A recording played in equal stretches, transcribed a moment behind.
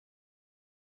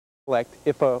collect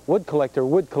if a wood collector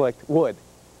would collect wood?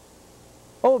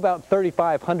 Oh, about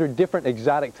 3,500 different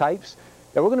exotic types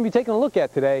that we're going to be taking a look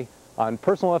at today on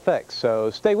Personal FX.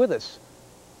 So stay with us,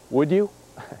 would you?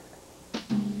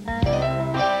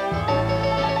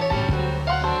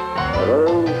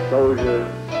 Old soldiers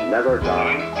never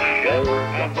die.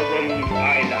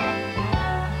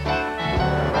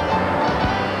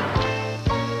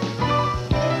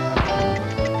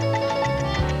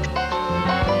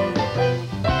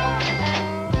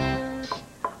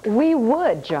 We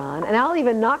would, John, and I'll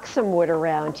even knock some wood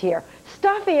around here.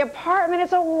 Stuffy apartment.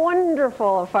 It's a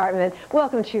wonderful apartment.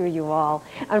 Welcome to you all.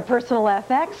 On Personal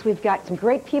FX, we've got some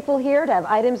great people here to have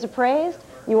items appraised.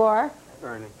 You are?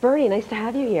 Bernie. Bernie, nice to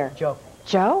have you here. Joe.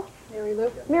 Joe? Mary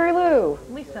Lou. Mary Lou.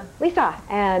 Lisa. Lisa.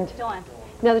 And? Joanne.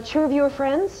 Now, the two of you are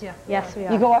friends? Yeah. Yes, we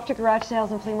are. You go off to garage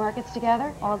sales and flea markets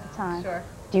together? All the time. Sure.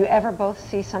 Do you ever both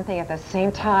see something at the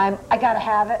same time? I gotta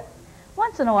have it.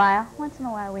 Once in a while. Once in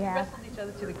a while we have. Wrestled each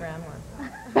other to the ground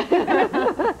once.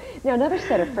 Now, another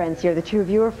set of friends here. The two of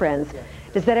you are friends. Yeah.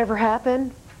 Does that ever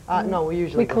happen? No, we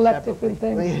usually collect separately.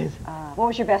 different things. What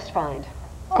was your best find?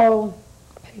 Oh,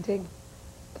 painting,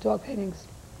 dog paintings.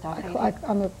 Dog painting?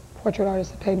 I'm a portrait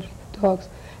artist. I paint dogs,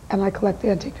 and I collect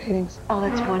antique paintings. Oh,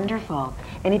 that's wonderful.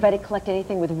 Anybody collect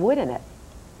anything with wood in it?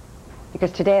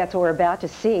 Because today that's what we're about to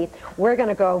see. We're going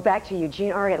to go back to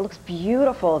Eugene, Oregon. It looks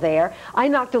beautiful there. I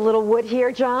knocked a little wood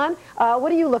here, John.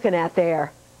 What are you looking at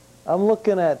there? I'm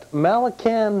looking at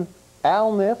Malacan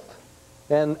Alnif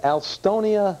and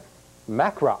Alstonia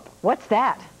macrop. What's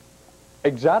that?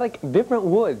 Exotic different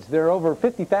woods. There are over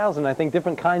 50,000, I think,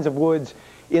 different kinds of woods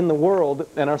in the world.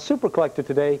 And our super collector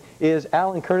today is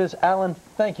Alan Curtis. Alan,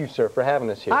 thank you, sir, for having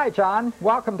us here. Hi, John.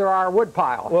 Welcome to our wood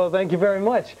pile. Well, thank you very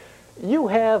much. You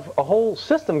have a whole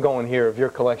system going here of your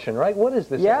collection, right? What is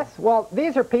this? Yes, well,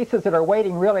 these are pieces that are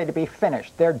waiting really to be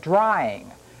finished. They're drying.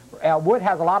 Wood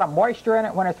has a lot of moisture in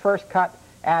it when it's first cut,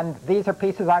 and these are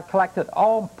pieces I've collected,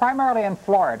 primarily in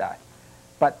Florida.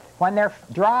 But when they're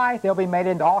dry, they'll be made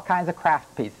into all kinds of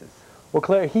craft pieces. Well,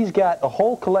 Claire, he's got a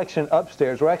whole collection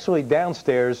upstairs. We're actually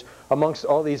downstairs amongst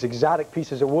all these exotic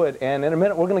pieces of wood, and in a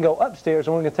minute we're going to go upstairs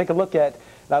and we're going to take a look at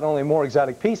not only more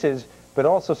exotic pieces, but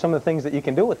also some of the things that you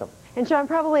can do with them. And John,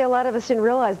 probably a lot of us didn't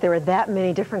realize there were that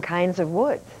many different kinds of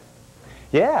woods.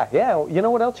 Yeah. You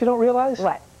know what else you don't realize?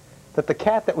 What? That the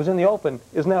cat that was in the open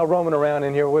is now roaming around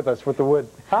in here with us with the wood.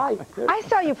 Hi. I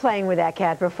saw you playing with that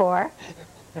cat before.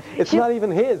 It's not even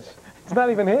his. It's not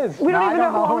even his. We don't even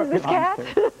know who owns this cat.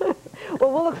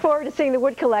 Well, we'll look forward to seeing the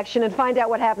wood collection and find out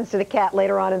what happens to the cat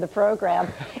later on in the program.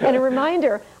 And a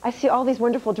reminder, I see all these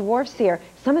wonderful dwarfs here.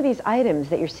 Some of these items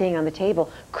that you're seeing on the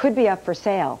table could be up for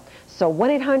sale. So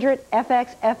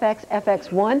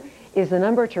 1-800-FX-FX-FX1 is the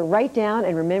number to write down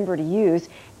and remember to use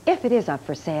if it is up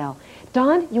for sale.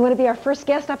 Dawn, you want to be our first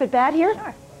guest up at bat here?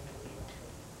 Sure.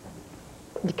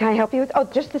 Can I help you with,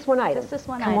 just this one item? Just this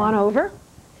one Come item. on over.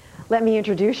 Let me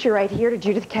introduce you right here to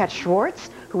Judith Cat Schwartz,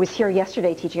 who was here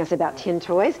yesterday teaching us about tin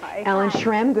toys. Hi. Alan Hi.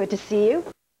 Shrem, good to see you.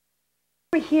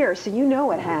 You were here, so you know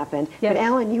what happened. Yes. But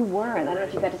Alan, you weren't. I don't know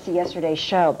if you got to see yesterday's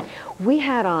show. We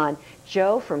had on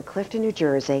Joe from Clifton, New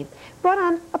Jersey, brought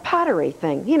on a pottery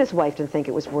thing. He and his wife didn't think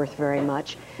it was worth very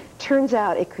much. Turns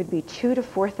out it could be 2,000 to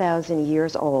 4,000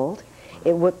 years old.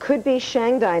 It could be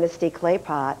Shang Dynasty clay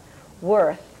pot,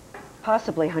 worth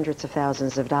possibly hundreds of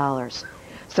thousands of dollars.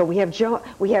 So we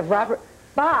have Robert,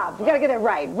 Bob, we got to get it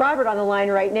right. Robert on the line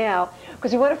right now,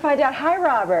 because we want to find out. Hi,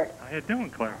 Robert. How you doing,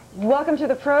 Claire? Welcome to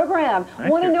the program.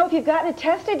 Want to know if you've gotten it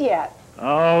tested yet?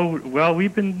 Oh, well,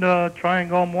 we've been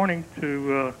trying all morning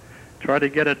to try to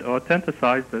get it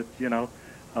authenticized,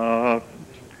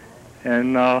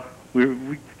 and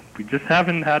we just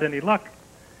haven't had any luck.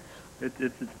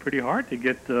 It's pretty hard to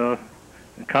get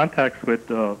contacts with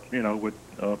with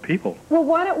people. Well,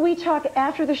 why don't we talk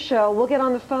after the show? We'll get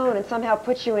on the phone and somehow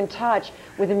put you in touch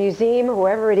with a museum or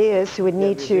whoever it is who would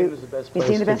need to. Museum is the best place.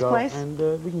 Museum the best to go, place? and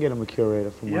we can get him a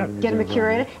curator from one of the Get him a museums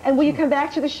curator. And will you come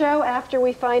back to the show after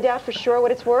we find out for sure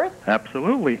what it's worth?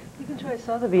 Absolutely. You can try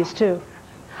Sotheby's too.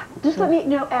 Just let me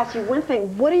ask you one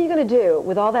thing. What are you going to do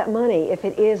with all that money if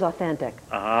it is authentic?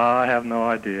 I have no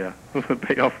idea.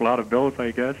 Pay off a lot of bills, I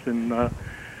guess, and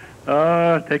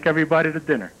take everybody to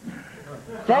dinner.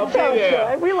 That sounds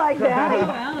good. We like that.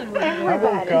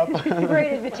 Everybody.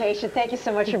 Great invitation. Thank you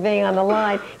so much for being on the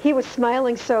line. He was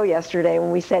smiling so yesterday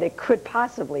when we said it could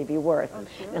possibly be worth. Oh,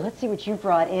 sure. Now let's see what you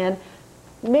brought in.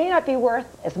 May not be worth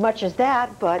as much as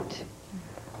that, but...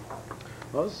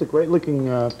 Well, this is a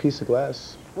great-looking piece of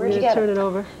glass. Where'd you get turn it? it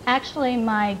over? Actually,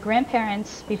 my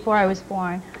grandparents, before I was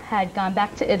born, had gone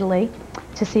back to Italy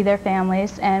to see their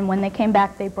families, and when they came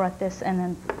back, they brought this in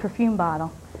a perfume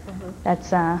bottle.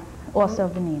 That's also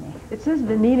Venini. It says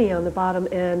Venini on the bottom,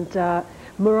 and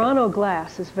Murano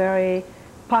glass is very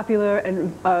popular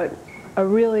and a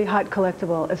really hot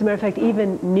collectible. As a matter of fact,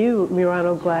 even new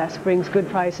Murano glass brings good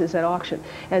prices at auction.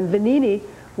 And Venini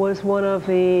was one of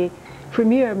the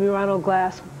premier Murano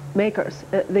glass makers.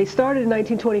 They started in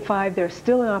 1925. They're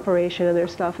still in operation, and their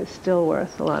stuff is still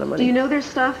worth a lot of money. Do you know their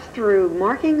stuff through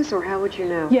markings, or how would you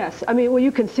know? Yes. I mean, well,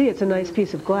 you can see it's a nice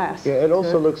piece of glass. Yeah, it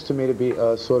also looks to me to be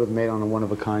sort of made on a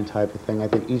one-of-a-kind type of thing. I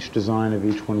think each design of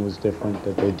each one was different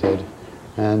that they did.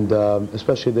 And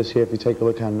especially this here, if you take a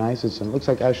look how nice it looks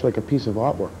like actually like a piece of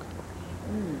artwork.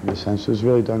 In a sense, it was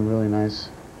really done really nice.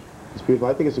 It's beautiful.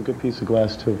 I think it's a good piece of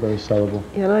glass too, very sellable.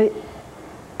 Yeah, and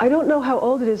I don't know how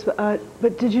old it is, but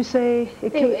did you say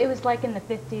It was like in the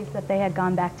 50s that they had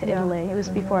gone back to Italy. It was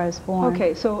before I was born.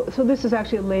 Okay, so this is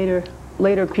actually a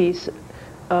later piece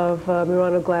of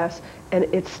Murano glass, and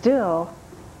it still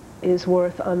is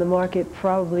worth on the market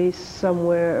probably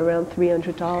somewhere around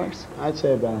 $300. I'd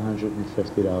say about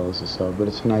 $150 or so, but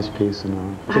it's a nice piece.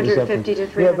 And, $150 to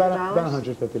 $300? Yeah, about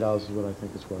 $150 is what I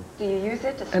think it's worth. Do you use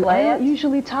it to And display I it?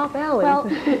 usually top Alan. Well,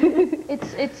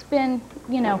 it's been,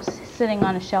 you know, sitting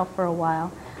on a shelf for a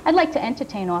while. I'd like to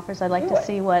entertain offers. I'd like to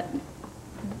see what,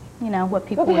 you know, what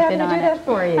people We'll be would happy bid to on do it. that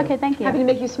for you. Okay, thank you. Happy to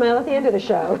make you smile at the end of the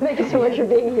show. Thank you so much for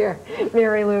being here.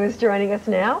 Mary Lou is joining us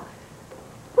now.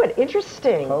 What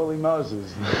interesting. Holy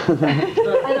Moses. And a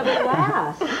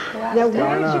glass. Now,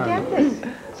 where did you get this?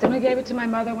 Somebody gave it to my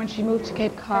mother when she moved to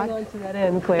Cape Cod. Hang on to that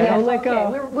end, Claire. Yes, Don't let go. okay.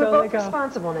 We're Don't both let go.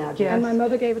 responsible now, Yes. Jen. And my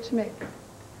mother gave it to me.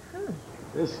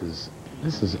 This is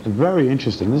very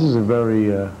interesting. This is a very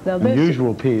Now this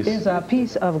unusual piece. is a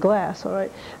piece of glass, all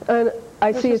right. And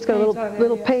I see it's got a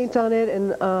little paint on it, and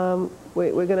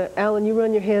we're gonna, Alan, you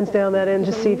run your hands down that end,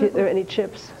 just see if there are any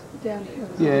chips. Down here.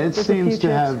 Yeah, it Just a few seems to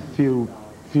chips. have few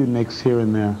nicks here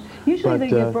and there. Usually but, they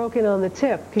get broken on the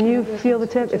tip. Can you feel the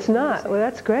tip? It's not. Well,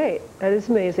 that's great. That is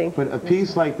amazing. But a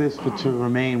piece like this to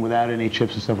remain without any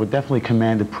chips and stuff would definitely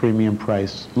command a premium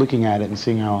price. Looking at it and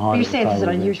seeing how hard Are you it's saying this is an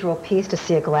probably been. unusual piece to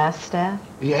see a glass staff?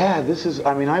 Yeah, this is,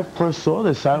 I mean, I first saw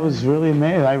this, I was really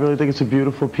amazed. I really think it's a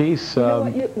beautiful piece. You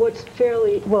know what's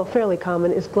fairly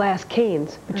common is glass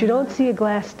canes, but you don't see a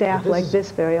glass staff like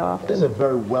this very often. This is a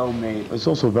very well-made, it's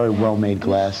also a very well-made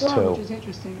glass, Well, which too. is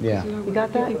interesting. Yeah. You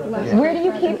got that? Where do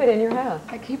you keep it in your house?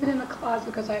 I keep it in the closet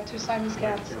because I have 2 Siamese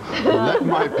cats. Let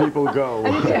my people go.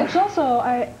 It's also,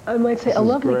 I might say, a is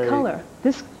lovely great. color.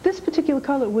 This particular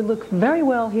color would look very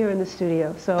well here in the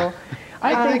studio. So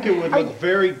I think it would look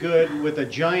very good with a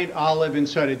giant olive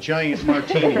inside a giant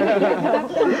martini.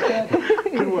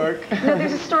 Could work. No,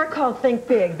 there's a store called Think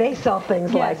Big. They sell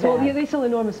things like yes, that. well, yeah, they sell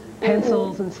enormous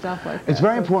pencils and stuff like that. It's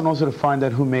very important also to find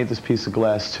out who made this piece of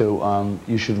glass, too.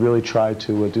 You should really try to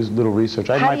do a little research.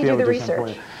 I How might do be you able do to the do something for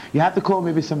research? you. You have to call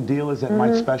maybe some dealers that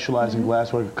might specialize in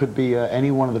glass, or it could be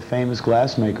any one of the famous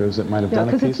glass makers that might have Yeah, done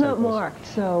a because piece it's not like this. marked,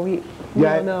 so we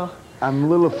Yeah, don't know. I'm a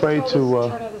little afraid It's to...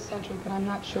 turn of the century, but I'm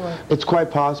not sure. It's quite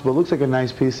possible. It looks like a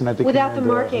nice piece, and I think... Without the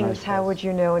command a markings, nice how price. would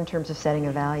you know in terms of setting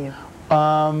a value?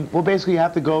 Well, basically, you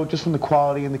have to go just from the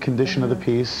quality and the condition of the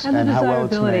piece And the how well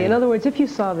it's desirability. made. In other words, if you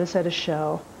saw this at a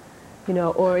show, you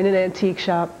know, or in an antique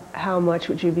shop, how much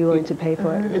would you be willing to pay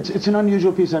for it? It's an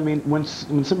unusual piece. I mean, when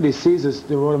somebody sees this,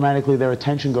 automatically their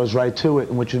attention goes right to it,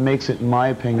 which makes it, in my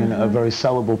opinion, a very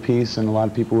sellable piece, and a lot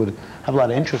of people would have a lot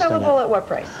of interest in it. Sellable at what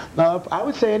price? I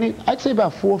would say I'd say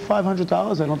about $400 or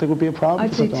 $500. I don't think would be a problem. I'd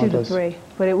for say something 2 like to this. 3,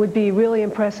 but it would be really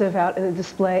impressive out in a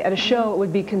display. At a show, it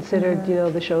would be considered, you know,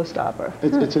 the showstopper.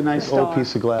 It's a nice old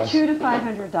piece of glass. $200 to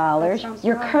 $500.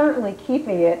 You're currently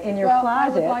keeping it in your Well,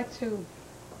 closet. I would like to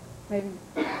maybe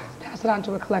pass it on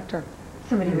to a collector.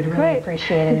 Somebody would really Great.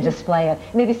 appreciate it and display it.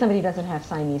 Maybe somebody who doesn't have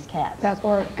Siamese cats. That's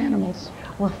or animals.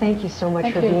 Well, thank you so much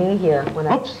Thank for you. being here.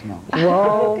 Oops, no.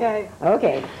 Whoa. Okay.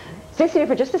 Okay. Stay seated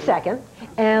for just a second,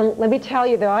 and let me tell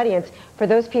you, the audience, for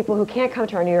those people who can't come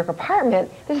to our New York apartment,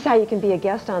 this is how you can be a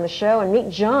guest on the show and meet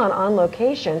John on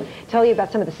location, tell you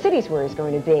about some of the cities where he's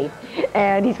going to be.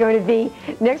 And he's going to be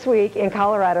next week in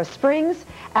Colorado Springs,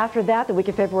 after that the week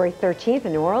of February 13th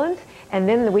in New Orleans, and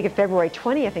then the week of February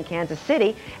 20th in Kansas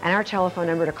City. And our telephone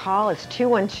number to call is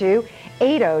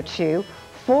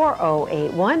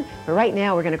 212-802-4081. But right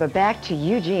now, we're going to go back to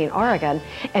Eugene, Oregon.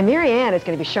 And Mary Ann is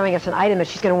going to be showing us an item that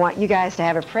she's going to want you guys to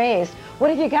have appraised. What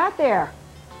have you got there?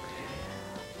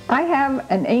 I have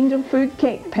an angel food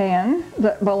cake pan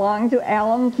that belonged to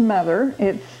Alan's mother.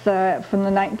 It's from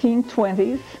the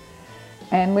 1920s.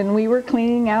 And when we were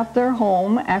cleaning out their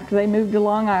home after they moved to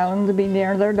Long Island to be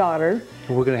near their daughter.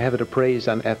 We're going to have it appraised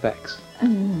on FX.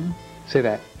 Say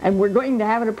that. And we're going to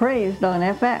have it appraised on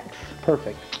FX.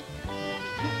 Perfect.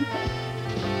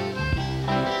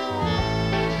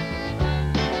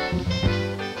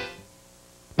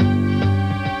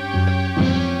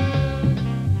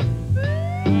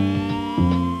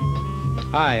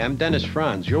 Hi, I'm Dennis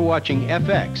Franz. You're watching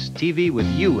FX, TV with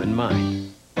you in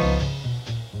mind.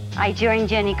 I joined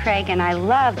Jenny Craig, and I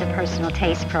love the Personal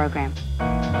Taste program.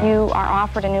 You are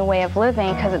offered a new way of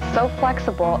living because it's so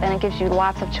flexible and it gives you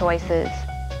lots of choices.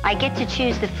 I get to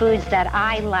choose the foods that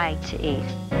I like to eat.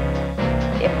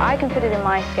 If I can fit it in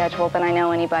my schedule, then I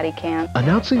know anybody can.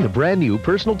 Announcing the brand new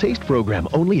Personal Taste program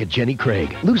only at Jenny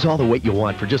Craig. Lose all the weight you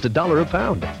want for just $1 a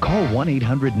pound. Call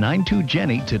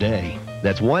 1-800-92-JENNY today.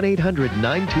 That's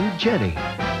 1-800-92-JENNY.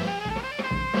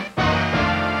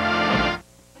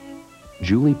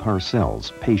 Julie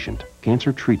Parcells, patient,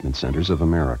 Cancer Treatment Centers of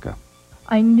America.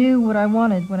 I knew what I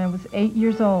wanted when I was 8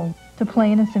 years old, to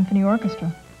play in a symphony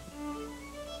orchestra.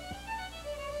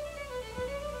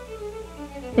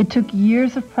 It took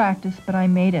years of practice, but I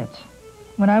made it.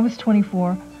 When I was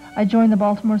 24, I joined the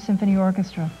Baltimore Symphony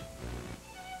Orchestra.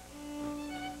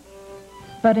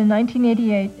 But in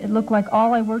 1988, it looked like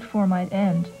all I worked for might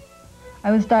end.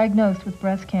 I was diagnosed with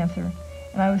breast cancer,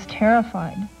 and I was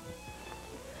terrified.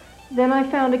 Then I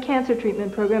found a cancer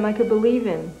treatment program I could believe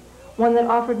in, one that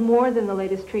offered more than the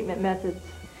latest treatment methods.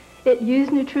 It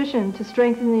used nutrition to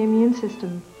strengthen the immune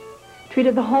system,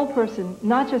 treated the whole person,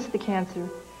 not just the cancer,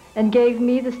 and gave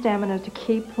me the stamina to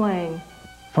keep playing.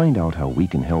 Find out how we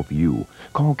can help you.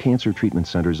 Call Cancer Treatment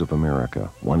Centers of America,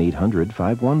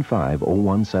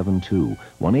 1-800-515-0172,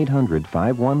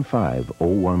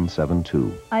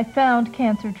 1-800-515-0172. I found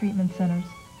cancer treatment centers,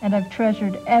 and I've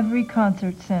treasured every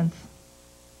concert since.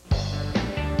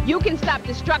 You can stop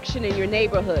destruction in your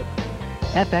neighborhood.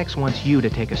 FX wants you to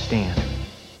take a stand.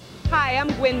 Hi, I'm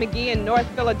Gwen McGee in North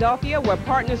Philadelphia, where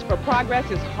Partners for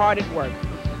Progress is hard at work.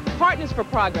 Partners for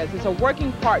Progress is a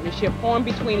working partnership formed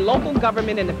between local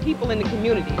government and the people in the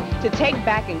community to take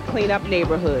back and clean up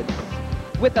neighborhoods.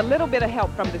 With a little bit of help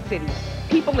from the city,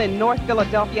 people in North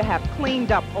Philadelphia have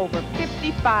cleaned up over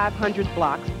 5,500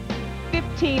 blocks,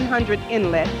 1,500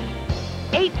 inlets,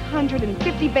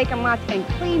 850 vacant lots, and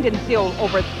cleaned and sealed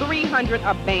over 300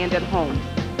 abandoned homes.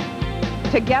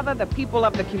 Together, the people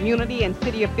of the community and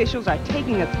city officials are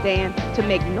taking a stand to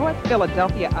make North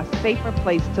Philadelphia a safer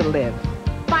place to live.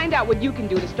 Find out what you can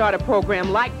do to start a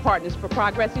program like Partners for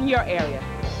Progress in your area.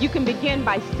 You can begin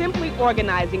by simply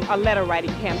organizing a letter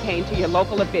writing campaign to your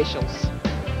local officials.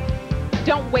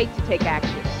 Don't wait to take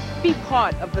action. Be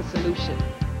part of the solution.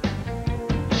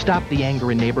 Stop the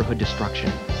anger and neighborhood destruction.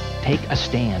 Take a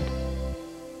stand.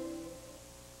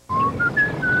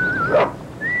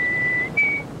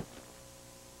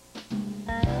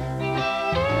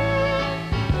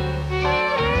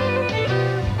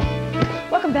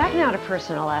 Welcome back now to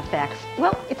Personal FX.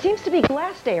 Well, it seems to be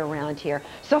glass day around here.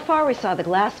 So far we saw the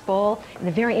glass bowl and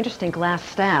a very interesting glass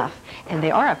staff, and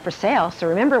they are up for sale. So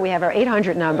remember, we have our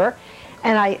 800 number,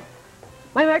 and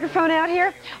my microphone out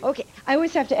here? Okay, I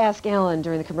always have to ask Alan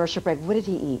during the commercial break, what did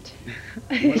he eat?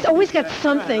 He's always got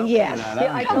something, yes.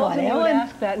 Yeah, I told him you would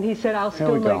ask that, and he said, I'll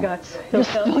spill my guts. He'll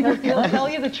tell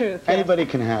you the truth. Anybody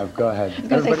can have. Go ahead. I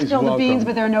was going to say spill the beans,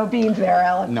 but there are no beans there,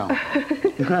 Alan. No.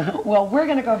 Well, we're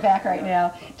going to go back right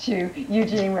now to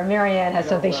Eugene, where Marianne has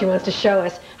something she wants to show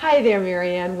us. Hi there,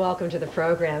 Marianne. Welcome to the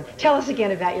program. Tell us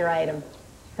again about your item.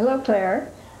 Hello,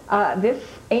 Claire. This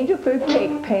angel food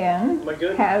cake pan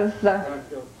has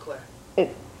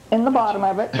in the bottom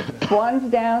of it, swan's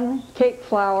down cake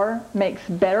flour makes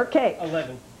better cakes.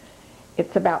 11.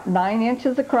 It's about 9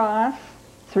 inches across,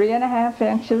 3.5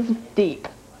 inches deep.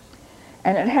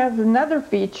 And it has another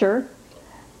feature.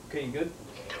 Okay, you good?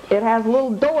 It has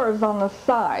little doors on the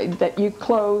side that you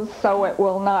close so it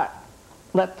will not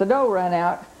let the dough run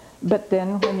out. But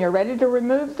then when you're ready to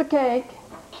remove the cake,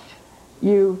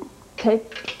 you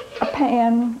take a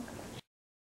pan,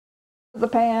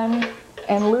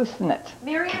 and loosen it.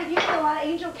 Marianne, have you got a lot of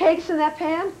angel cakes in that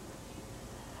pan?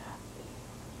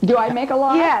 Do I make a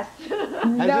lot? Yes. No.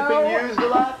 Has it been used a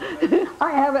lot?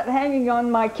 I have it hanging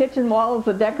on my kitchen wall as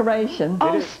a decoration.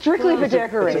 Oh, strictly for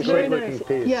decoration. It's a great looking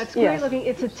piece. Yeah, it's great looking.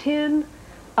 It's a tin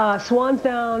swan's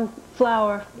down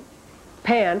flour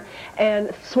pan,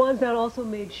 and Swansdown also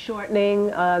made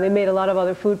shortening. They made a lot of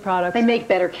other food products. They make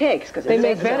better cakes because they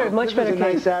make much better cakes. This is a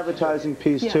cakes. nice advertising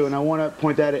piece Yes. too, and I want to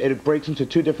point out it breaks into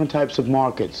two different types of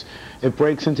markets. It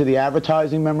breaks into the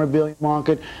advertising memorabilia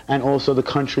market and also the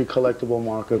country collectible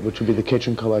market, which would be the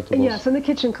kitchen collectibles. Yes, and the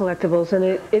kitchen collectibles, and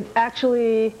it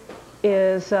actually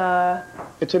is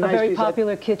it's a nice very piece.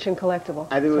 popular kitchen collectible.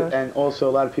 I think, and also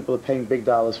a lot of people are paying big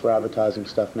dollars for advertising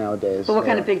stuff nowadays. Well, what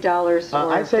kind of big dollars?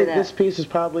 I'd say this piece is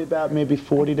probably about maybe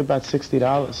 $40 to about $60.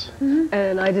 Mm-hmm.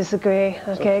 And I disagree,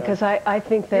 okay, because I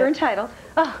think that... You're entitled.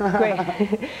 Oh, great.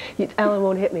 Alan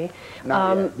won't hit me.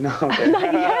 Not yet. No,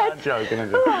 not yet. I'm joking.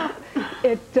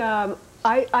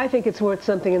 I think it's worth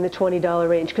something in the $20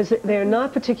 range because they're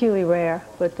not particularly rare,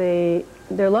 but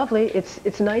they're lovely.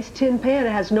 It's a nice tin pan.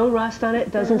 It has no rust on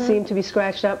it. Doesn't seem to be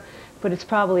scratched up, but it's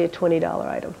probably a $20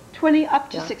 item. 20 up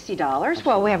to $60.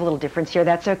 Well, we have a little difference here.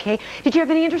 That's okay. Did you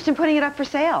have any interest in putting it up for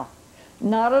sale?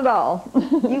 Not at all.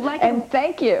 You like it? And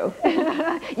thank you.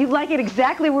 You like it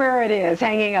exactly where it is,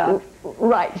 hanging up.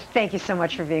 Right. Thank you so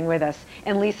much for being with us.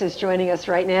 And Lisa's joining us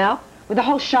right now with a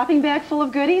whole shopping bag full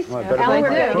of goodies. Well, Alan, we're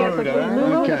going to get food,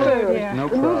 remove the food. Yeah. No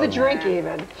Remove the problem. drink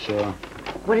even. Sure.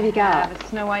 What have you got? It's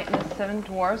Snow White and the Seven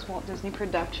Dwarfs, Walt Disney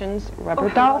Productions rubber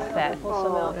doll set.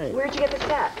 Oh, where'd you get the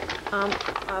set?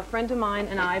 A friend of mine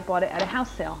and I bought it at a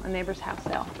house sale, a neighbor's house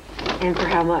sale. And for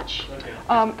how much?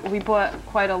 We bought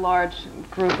quite a large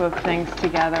group of things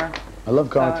together. I love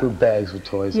going through bags with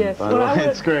toys. Yes.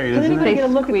 It's great, isn't it? Can anybody get a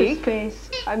look at this face?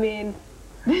 I mean...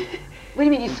 What do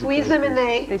you mean, you squeeze them and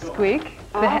they... They squeak.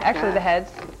 Oh, Actually, the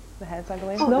heads, I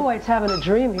believe. Snow White's having a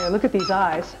dream here. Look at these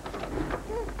eyes.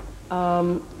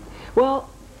 Well,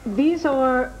 these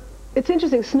are... It's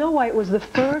interesting. Snow White was the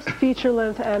first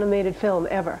feature-length animated film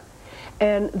ever.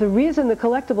 And the reason the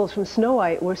collectibles from Snow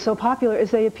White were so popular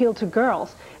is they appealed to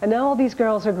girls. And now all these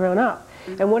girls are grown up.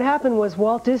 And what happened was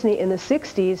Walt Disney in the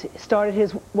 60s started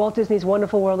his Walt Disney's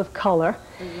Wonderful World of Color.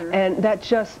 And that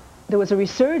just... There was a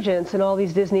resurgence in all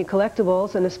these Disney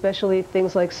collectibles, and especially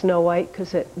things like Snow White,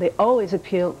 because they always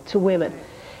appeal to women.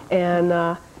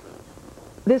 And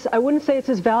this, I wouldn't say it's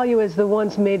as value as the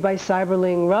ones made by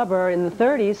Cyberling Rubber in the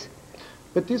 30s.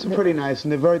 But these are pretty nice,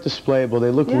 and they're very displayable. They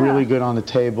look really good on the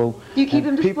table. Do you keep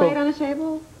them people, displayed on a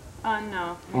table?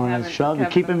 No. On a shelf? You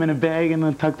keep them in a bag and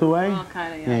then tucked away? Well,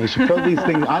 kind of, yeah. You should put these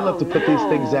things. I love to put these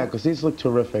things out because these look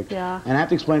terrific. Yeah. And I have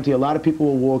to explain to you, a lot of people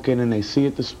will walk in and they see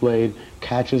it displayed,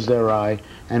 catches their eye,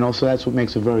 and also that's what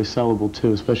makes it very sellable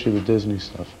too, especially the Disney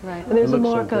stuff. Right. And there's a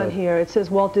mark so on here. It says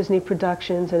Walt Disney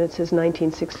Productions, and it says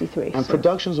 1963. And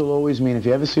productions will always mean, if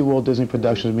you ever see Walt Disney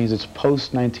Productions, it means it's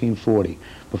post-1940.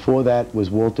 Before that was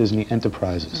Walt Disney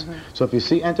Enterprises. So if you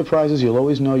see Enterprises, you'll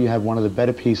always know you have one of the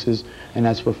better pieces, and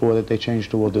that's before that they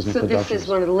changed to Walt Disney Productions. So this is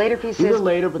one of the later pieces? These are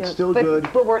later, but still good.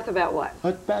 But worth about what?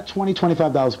 About $20,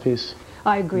 $25 a piece.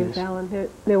 I agree with Alan.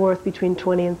 They're worth between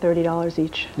 $20 and $30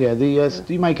 each. Yeah,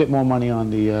 you might get more money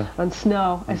on the... on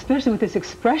Snow, especially with this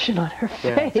expression on her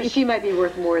face. So she might be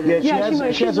worth more than...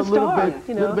 Yeah, she has a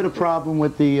little bit of problem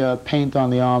with the paint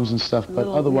on the arms and stuff, but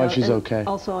otherwise she's okay.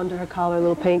 Also under her collar, a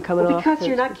little paint coming off. Because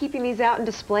you're not keeping these out and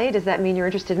display, does that mean you're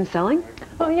interested in selling?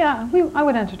 Oh, yeah. I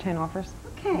would entertain offers.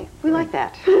 Okay, we like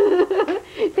that.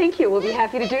 Thank you. We'll be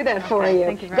happy to do that for you.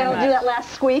 Thank you very much. Do that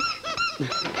last squeak.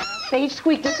 Stage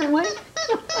squeak differently.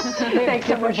 Thanks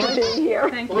so much for being here.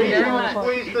 Thank you very much.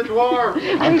 Squeeze the dwarf.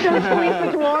 Please don't squeeze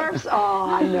the dwarfs.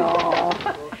 Oh, no.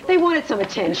 They wanted some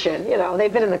attention. You know,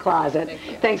 they've been in the closet.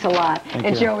 Thanks a lot.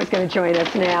 And Joe is going to join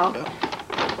us now.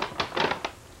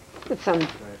 With some,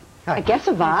 I guess,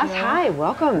 a vase. Hi,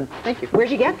 welcome. Thank you.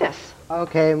 Where'd you get this?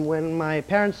 Okay, when my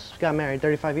parents got married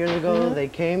 35 years ago, they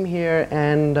came here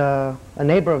and a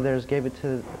neighbor of theirs gave it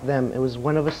to them. It was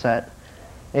one of a set.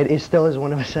 It still is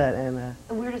one of a set. And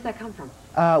where does that come from?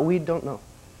 we don't know.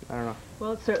 I don't know.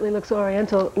 Well, it certainly looks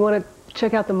oriental. You want to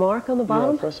check out the mark on the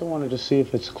bottom? Yeah, first I wanted to see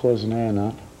if it's cloisonné or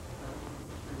not.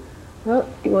 Well,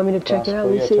 you want me to check it out?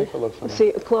 Let me see. Take a look for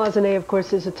See, cloisonné, of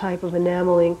course, is a type of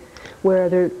enameling where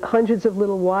there are hundreds of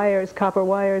little wires, copper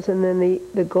wires, and then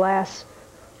the glass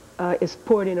is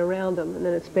poured in around them, and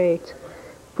then it's baked.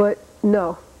 But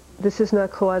no, this is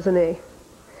not cloisonné.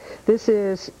 This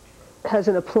has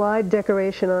an applied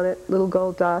decoration on it, little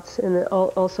gold dots, and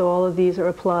also all of these are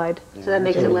applied. So that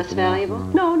makes it less valuable?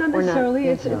 No, not necessarily.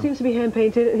 It seems to be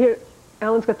hand-painted. Here,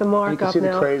 Alan's got the mark up now. You can see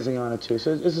the crazing on it, too.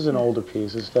 So this is an older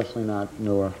piece. It's definitely not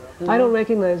newer. I don't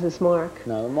recognize this mark.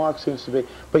 No, the mark seems to be...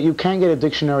 But you can get a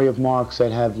dictionary of marks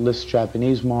that have lists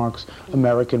Japanese marks,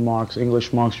 American marks,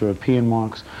 English marks, European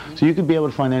marks. So you could be able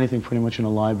to find anything pretty much in a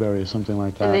library or something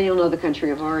like that. And then you'll know the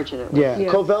country of origin. Yeah,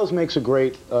 Covell's makes a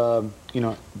great,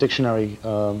 dictionary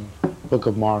book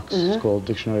of marks. It's called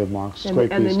Dictionary of Marks. It's a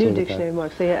great piece. And the new dictionary of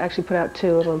marks. They actually put out 2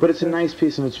 of them. But it's a nice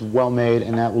piece and it's well made,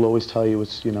 and that will always tell you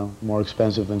it's, more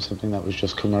expensive than something that was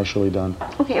just commercially done.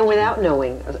 Okay, and without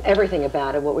knowing everything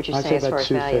about it, what would you say as far as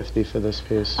value? I'd say about $250 for this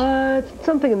piece.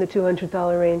 Something in the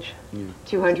 $200 range. Yeah.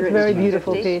 200. It's a very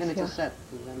beautiful piece. And it's a set.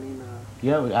 Does that mean?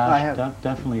 Yeah,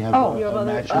 definitely have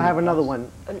I have another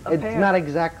one. It's not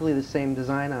exactly the same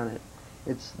design on it.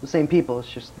 It's the same people,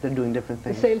 it's just they're doing different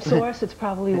The things. same source, it's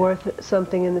probably worth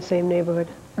something in the same neighborhood.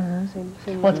 Same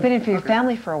Well, it's been in for your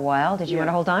family for a while. Did you want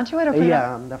to hold on to it? Or put it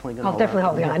Yeah, up? I'm definitely going to I'll definitely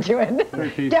holding on to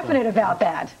it. Definite about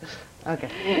that.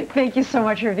 Okay. Thank you so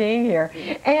much for being here.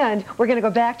 And we're going to go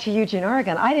back to Eugene,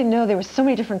 Oregon. I didn't know there were so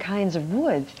many different kinds of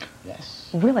wood. Yes.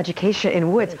 Real education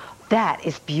in woods. That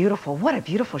is beautiful. What a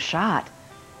beautiful shot.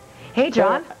 Hey,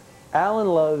 John. Alan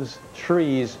loves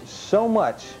trees so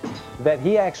much that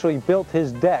he actually built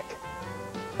his deck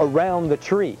around the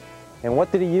tree. And what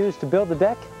did he use to build the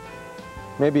deck?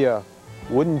 Maybe a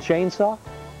wooden chainsaw?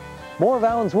 More of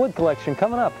Alan's wood collection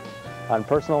coming up on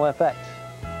Personal FX.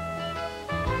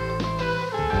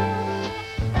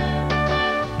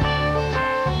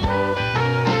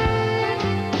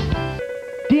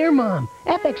 Dear Mom,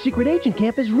 FX Secret Agent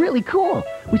Camp is really cool.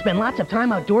 We spend lots of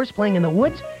time outdoors playing in the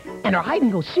woods, and our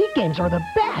hide-and-go-seek games are the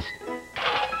best.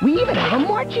 We even have a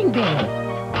marching band.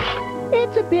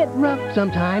 It's a bit rough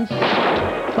sometimes,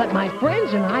 but my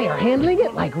friends and I are handling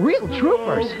it like real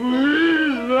troopers.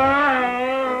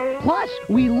 Plus,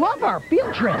 we love our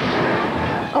field trips.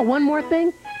 Oh, one more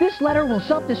thing. This letter will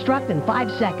self-destruct in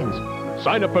 5 seconds.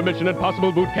 Sign up for Mission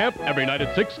Impossible Boot Camp every night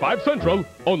at 6, 5 Central,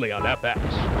 only on FX.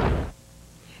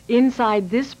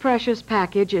 Inside this precious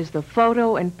package is the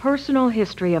photo and personal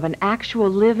history of an actual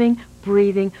living,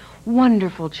 breathing,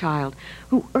 wonderful child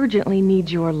who urgently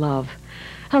needs your love.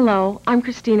 Hello, I'm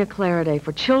Christina Claraday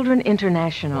for Children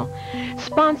International.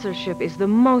 Sponsorship is the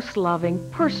most loving,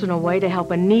 personal way to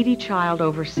help a needy child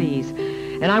overseas.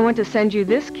 And I want to send you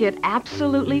this kit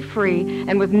absolutely free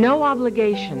and with no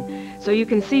obligation, so you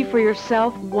can see for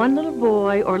yourself one little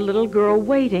boy or little girl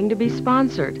waiting to be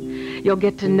sponsored. You'll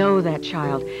get to know that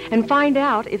child and find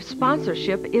out if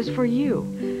sponsorship is for you.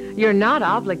 You're not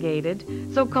obligated,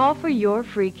 so call for your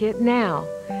free kit now.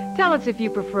 Tell us if you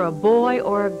prefer a boy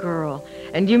or a girl,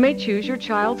 and you may choose your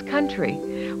child's country.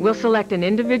 We'll select an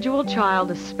individual child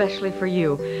especially for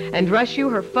you and rush you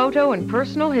her photo and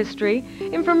personal history,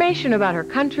 information about her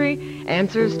country,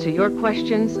 answers to your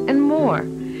questions, and more.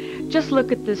 Just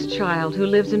look at this child who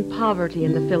lives in poverty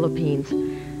in the Philippines.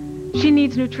 She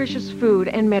needs nutritious food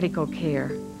and medical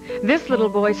care. This little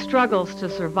boy struggles to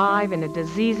survive in a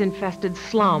disease-infested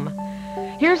slum.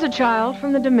 Here's a child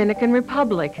from the Dominican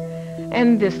Republic,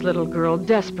 and this little girl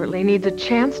desperately needs a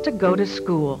chance to go to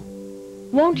school.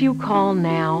 Won't you call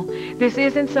now? This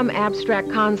isn't some abstract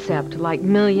concept like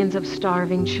millions of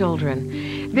starving children.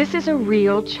 This is a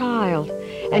real child,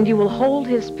 and you will hold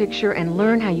his picture and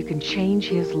learn how you can change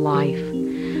his life.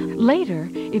 Later,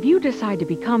 if you decide to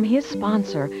become his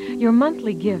sponsor, your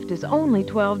monthly gift is only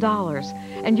 $12,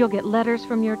 and you'll get letters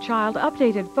from your child,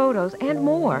 updated photos, and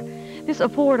more. This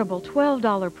affordable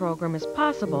 $12 program is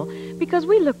possible because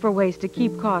we look for ways to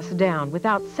keep costs down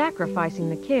without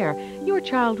sacrificing the care your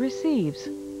child receives.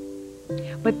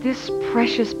 But this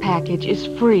precious package is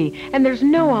free, and there's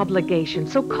no obligation,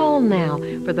 so call now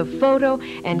for the photo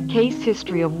and case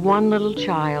history of one little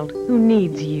child who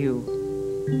needs you.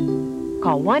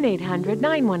 Call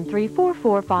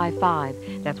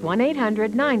 1-800-913-4455. That's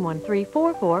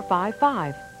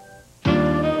 1-800-913-4455.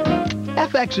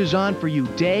 FX is on for you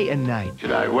day and night.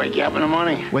 Should I wake you up in the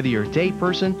morning? Whether you're a day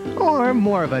person or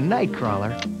more of a night crawler,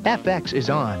 FX is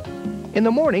on. In the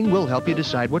morning, we'll help you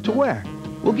decide what to wear.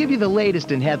 We'll give you the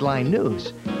latest in headline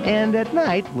news. And at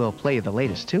night, we'll play the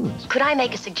latest tunes. Could I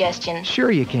make a suggestion? Sure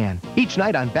you can. Each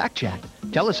night on Backchat.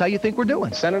 Tell us how you think we're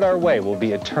doing. Send it our way. We'll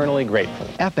be eternally grateful.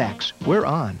 FX, we're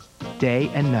on. Day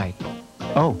and night.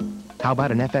 Oh, how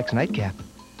about an FX nightcap?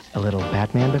 A little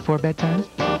Batman before bedtime?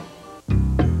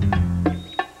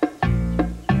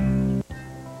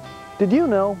 Did you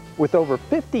know, with over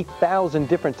 50,000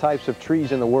 different types of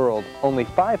trees in the world, only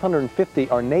 550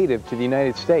 are native to the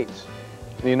United States?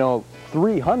 You know,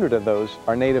 300 of those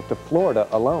are native to Florida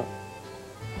alone.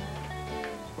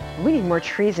 We need more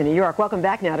trees in New York. Welcome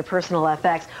back now to Personal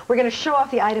FX. We're going to show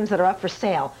off the items that are up for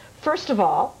sale. First of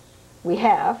all, we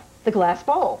have the glass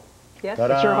bowl. Yes,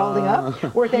 that you're holding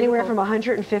up, worth anywhere from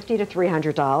 $150 to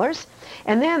 $300.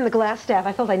 And then the glass staff.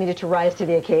 I felt I needed to rise to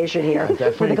the occasion here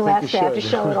for the glass staff to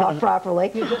show it off properly.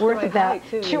 Worth about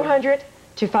 $200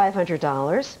 to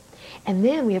 $500. And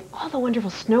then we have all the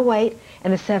wonderful Snow White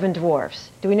and the Seven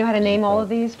Dwarfs. Do we know how to name all of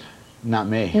these? Not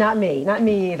me. Not me. Not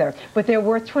me either. But they're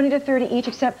worth $20 to $30 each,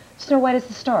 except Snow White is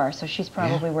the star, so she's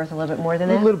probably worth a little bit more than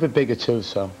that. A little bit bigger, too,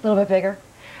 so. A little bit bigger.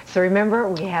 So remember,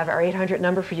 we have our 800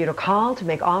 number for you to call to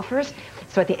make offers.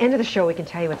 So at the end of the show, we can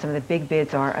tell you what some of the big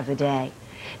bids are of the day.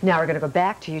 Now we're going to go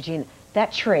back to Eugene.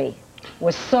 That tree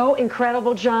was so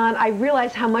incredible, John. I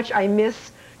realize how much I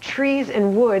miss trees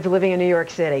and woods living in New York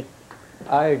City.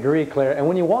 I agree, Claire. And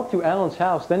when you walk through Alan's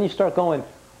house, then you start going,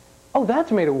 Oh,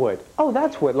 that's made of wood. Oh,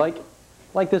 that's wood,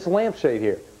 like this lampshade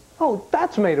here. Oh,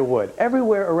 that's made of wood.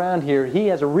 Everywhere around here, he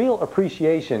has a real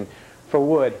appreciation for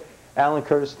wood. Alan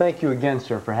Curtis, thank you again,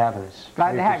 sir, for having us.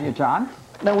 Glad to have you, John.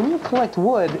 Now, when you collect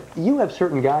wood, you have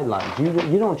certain guidelines.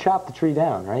 You don't chop the tree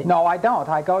down, right? No, I don't.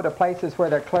 I go to places where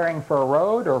they're clearing for a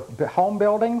road or home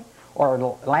building or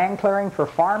land clearing for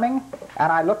farming,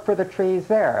 and I look for the trees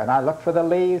there, and I look for the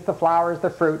leaves, the flowers, the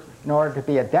fruit, in order to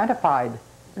be identified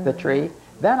the tree.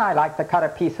 Then I like to cut a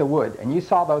piece of wood, and you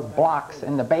saw those blocks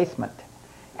in the basement.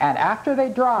 And after they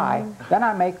dry, then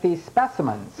I make these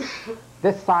specimens.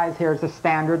 This size here is a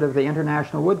standard of the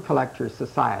International Wood Collectors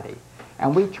Society.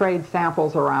 And we trade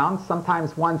samples around.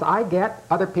 Sometimes ones I get,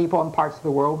 other people in parts of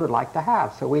the world would like to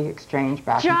have. So we exchange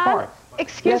back and forth. John,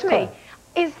 excuse me.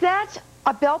 Is that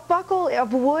a belt buckle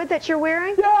of wood that you're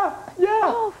wearing? Yeah, yeah.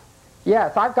 Oh.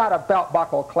 Yes, I've got a belt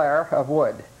buckle, Claire, of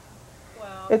wood.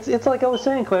 It's like I was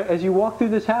saying, Claire, as you walk through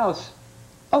this house,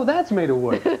 oh, that's made of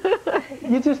wood.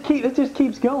 It just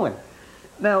keeps going.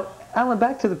 Now, Alan,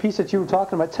 back to the piece that you were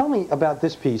talking about. Tell me about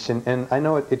this piece, and I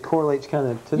know it correlates kind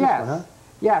of to this one, huh?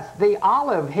 Yes, the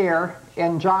olive here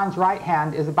in John's right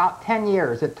hand is about 10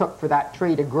 years it took for that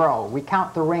tree to grow. We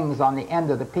count the rings on the end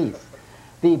of the piece.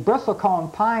 The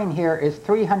bristlecone pine here is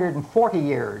 340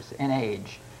 years in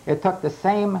age. It took the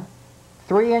same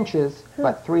 3 inches,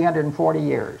 but 340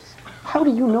 years. How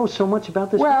do you know so much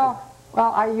about this? Well,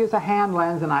 I use a hand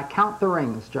lens and I count the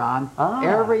rings, John.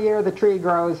 Every year the tree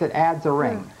grows, it adds a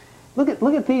ring. Look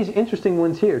at these interesting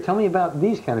ones here. Tell me about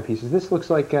these kind of pieces. This looks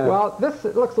like... Well, this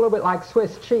looks a little bit like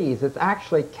Swiss cheese. It's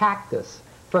actually cactus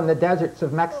from the deserts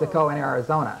of Mexico and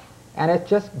Arizona. And it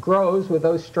just grows with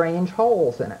those strange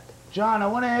holes in it. John, I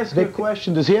want to ask you a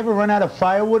question. Does he ever run out of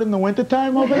firewood in the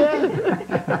wintertime over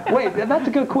there? Wait, that's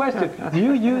a good question. Do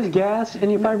you use gas in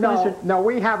your fireplace? No,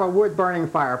 we have a wood-burning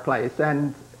fireplace,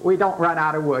 and we don't run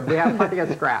out of wood. We have plenty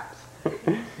of scraps.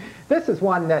 This is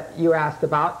one that you asked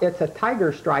about. It's a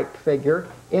tiger-striped figure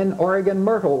in Oregon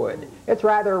myrtle wood. It's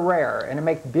rather rare, and it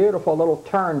makes beautiful little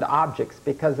turned objects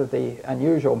because of the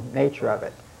unusual nature of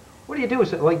it. What do you do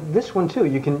with it? Like this one, too?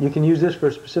 You can use this for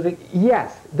a specific...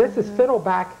 Yes. This is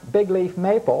fiddleback bigleaf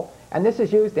maple, and this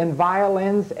is used in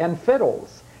violins and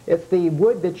fiddles. It's the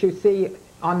wood that you see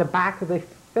on the back of the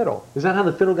fiddle. Is that how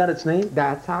the fiddle got its name?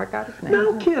 That's how it got its name.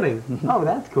 No kidding. Oh,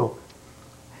 that's cool.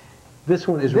 This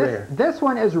one is rare. This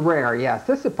one is rare, yes.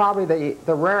 This is probably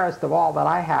the rarest of all that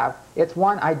I have. It's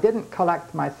one I didn't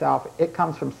collect myself. It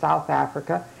comes from South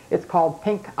Africa. It's called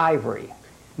pink ivory.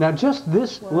 Now, just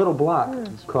this little block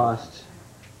costs?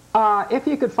 If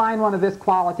you could find one of this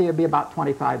quality, it would be about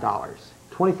 $25.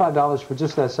 $25 for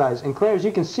just that size. And Claire, as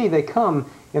you can see, they come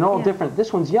in all different...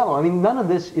 This one's yellow. I mean, none of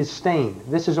this is stained.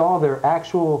 This is all their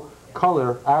actual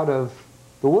color out of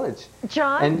the woods.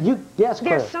 John? And you... Yes,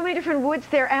 Claire. There's so many different woods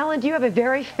there. Alan, do you have a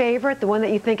very favorite, the one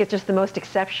that you think is just the most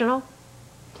exceptional?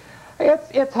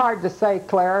 It's hard to say,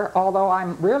 Claire, although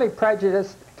I'm really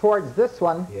prejudiced towards this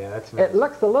one. Yeah, that's nice. It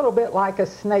looks a little bit like a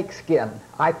snake skin,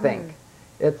 I think.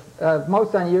 It's a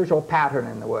most unusual pattern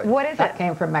in the wood. What is That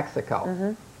came from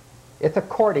Mexico. It's a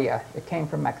cordia. It came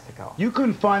from Mexico. You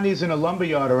couldn't find these in a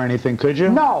lumberyard or anything, could you?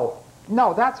 No.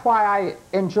 No, that's why I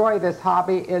enjoy this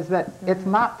hobby, is that it's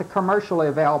not the commercially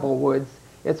available woods.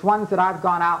 It's ones that I've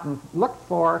gone out and looked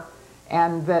for,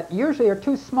 and that usually are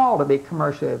too small to be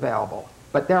commercially available.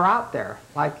 But they're out there.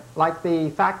 Like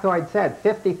the factoid said,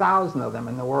 50,000 of them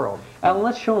in the world. Alan,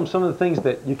 let's show them some of the things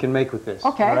that you can make with this.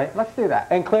 Okay, right? let's do that.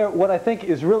 And Claire, what I think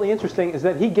is really interesting is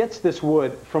that he gets this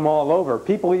wood from all over.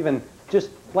 People even just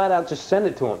flat out just send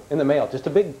it to him in the mail. Just a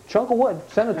big chunk of wood,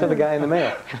 send it to the guy in the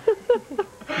mail.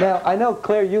 Now, I know,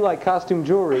 Claire, you like costume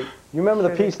jewelry. You remember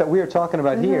the piece that we were talking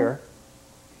about here?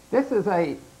 This is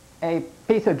a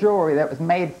piece of jewelry that was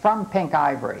made from pink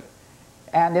ivory.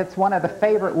 And it's one of the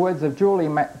favorite woods of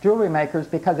jewelry makers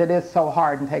because it is so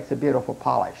hard and takes a beautiful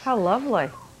polish. How lovely.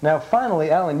 Now,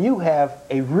 finally, Alan, you have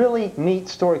a really neat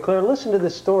story. Claire, listen to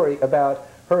this story about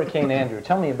Hurricane Andrew.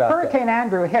 Tell me about Hurricane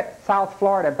Andrew hit South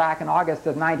Florida back in August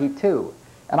of '92.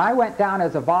 And I went down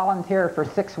as a volunteer for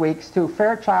 6 weeks to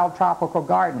Fairchild Tropical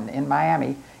Garden in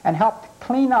Miami and helped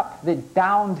clean up the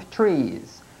downed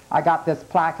trees. I got this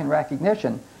plaque in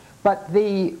recognition. But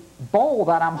the bowl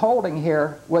that I'm holding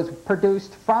here was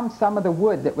produced from some of the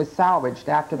wood that was salvaged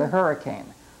after the hurricane.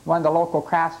 One of the local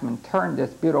craftsmen turned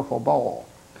this beautiful bowl.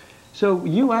 So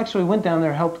you actually went down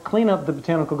there, helped clean up the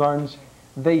botanical gardens.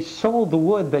 They sold the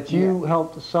wood that you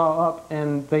helped saw up,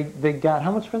 and they got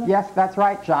how much for that? Yes, that's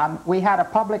right, John. We had a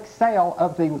public sale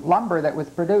of the lumber that was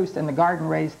produced, and the garden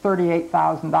raised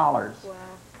 $38,000. Wow.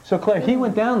 So Claire, he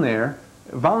went down there,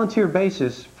 volunteer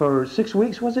basis, for 6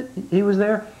 weeks, was it? He was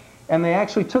there, and they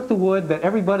actually took the wood that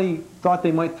everybody thought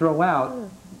they might throw out,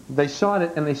 they sawed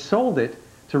it and they sold it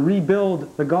to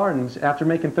rebuild the gardens after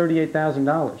making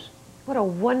 $38,000. What a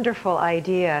wonderful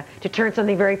idea to turn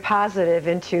something very positive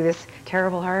into this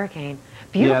terrible hurricane.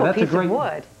 Beautiful piece of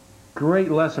wood.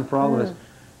 Great lesson for all of us.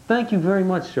 Thank you very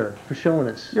much, sir, for showing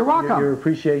us You're welcome. your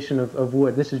appreciation of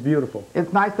wood. This is beautiful.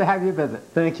 It's nice to have you visit.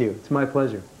 Thank you. It's my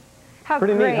pleasure. How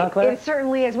Pretty great. neat, huh, Claire? It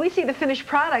certainly is. We see the finished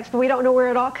products, but we don't know where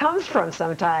it all comes from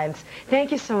sometimes.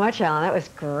 Thank you so much, Alan. That was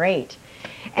great.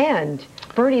 And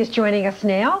Bernie is joining us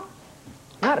now.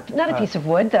 Not a piece of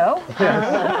wood, though.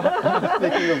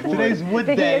 Speaking of wood. Today's wood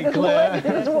day, Claire.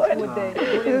 This is wood.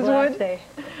 This is wood day.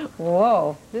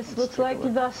 Whoa. This looks like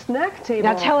the snack table.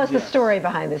 Now tell us the story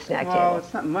behind the snack table. Well,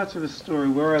 it's not much of a story.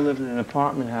 Where I lived in an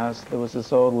apartment house, there was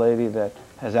this old lady that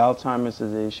has Alzheimer's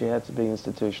disease. She had to be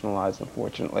institutionalized,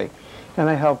 unfortunately. And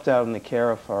I helped out in the care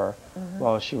of her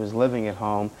while she was living at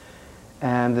home.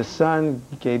 And the son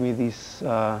gave me these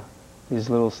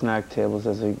little snack tables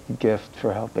as a gift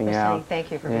for helping out.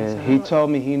 Thank you for and being he told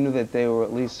me he knew that they were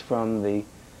at least from the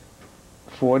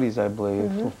 40s, I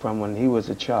believe, from when he was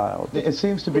a child. It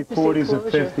seems to be 40s or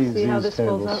 50s, these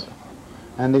tables. Up.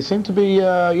 And they seem to be,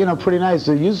 you know, pretty nice.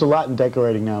 They're used a lot in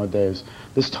decorating nowadays.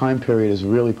 This time period is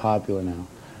really popular now.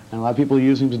 And a lot of people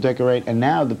use them to decorate, and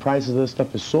now the price of this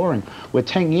stuff is soaring. Where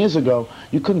 10 years ago,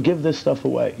 you couldn't give this stuff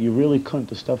away. You really couldn't.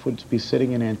 The stuff would be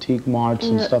sitting in antique marts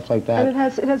and stuff like that. And it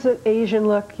has an Asian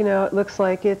look, you know, it looks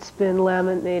like it's been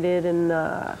laminated and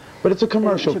but it's a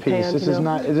commercial Japan, piece. This is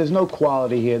not, there's no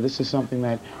quality here. This is something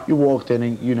that you walked in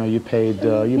and, you know, you paid,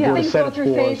 you bought a set of 4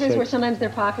 through phases where sometimes they're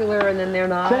popular and then they're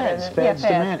not. Fads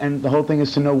demand. And the whole thing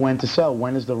is to know when to sell.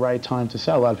 When is the right time to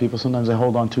sell? A lot of people, sometimes they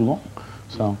hold on too long.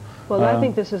 So. Well, I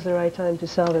think this is the right time to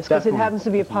sell this because it happens to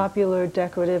be a popular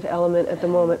decorative element at the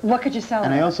moment. What could you sell?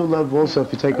 And I also love,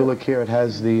 if you take a look here, it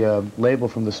has the label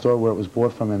from the store where it was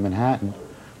bought from in Manhattan.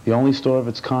 The only store of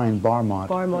its kind, Bar Mart.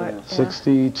 Bar Mart.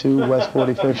 62 West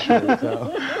 45th Street.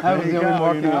 So. I was the only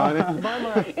marking on it. Bar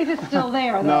Mart. Is it still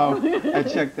there, though? No, I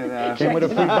checked it out. Came with a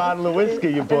free bottle of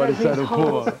whiskey. You bought a set of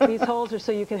 4. These holes are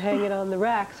so you can hang it on the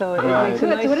rack, so it makes a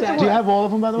Good. nice So set. Do you have all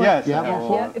of them, by the way? Yes. You have all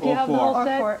 4? If you have the whole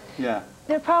set,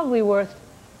 they're probably worth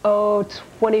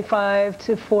 $25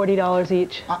 to $40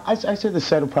 each. I say the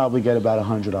set will probably get about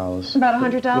 $100. About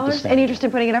 $100? Any interest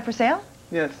in putting it up for sale?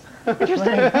 Yes.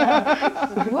 Interesting.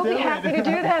 We'll be happy to do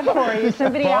that for you.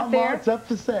 Somebody out there. It's up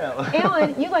for sale.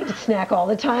 Alan, you like to snack all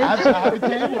the time. I have a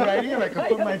table right here. I can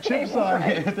put my chips on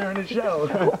here during the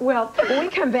show. Well, when we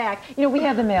come back, you know, we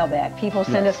have the mailbag. People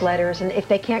send us letters, and if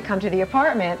they can't come to the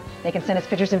apartment, they can send us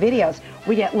pictures and videos.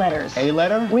 We get letters. A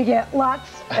letter? We get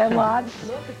lots and lots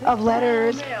of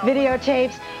letters,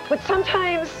 videotapes, but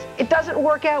sometimes it doesn't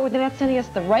work out with the net sending us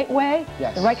the right way,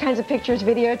 the right kinds of pictures,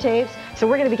 videotapes. So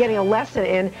we're going to be getting a lesson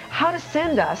in how to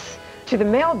send us to the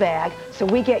mailbag so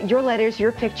we get your letters,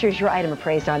 your pictures, your item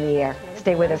appraised on the air.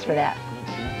 Stay with us for that.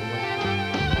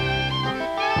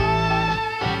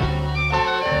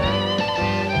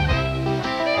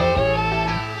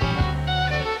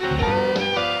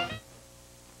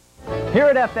 Here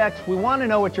at FX, we want to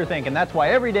know what you're thinking. That's why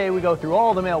every day we go through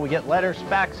all the mail. We get letters,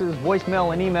 faxes,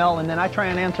 voicemail, and email, and then I try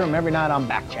and answer them every night on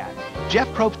Backchat. Jeff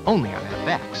Probst only on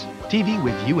FX. TV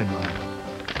with you in mind.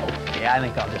 Okay, I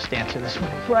think I'll just answer this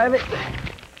one in private.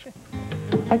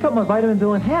 I cut my vitamin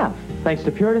bill in half, thanks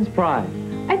to Puritan's Pride.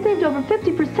 I saved over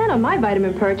 50% on my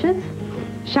vitamin purchase.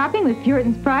 Shopping with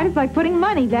Puritan's Pride is like putting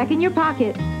money back in your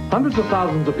pocket. Hundreds of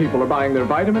thousands of people are buying their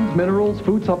vitamins, minerals,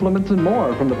 food supplements, and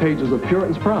more from the pages of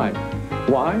Puritan's Pride.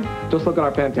 Why? Just look at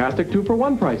our fantastic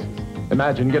 2-for-1 prices.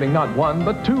 Imagine getting not 1,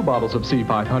 but 2 bottles of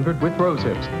C500 with rose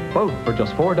hips, both for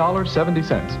just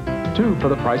 $4.70. 2 for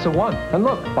the price of 1. And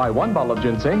look, buy 1 bottle of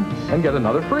ginseng and get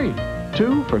another free.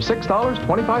 2 for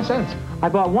 $6.25. I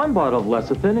bought 1 bottle of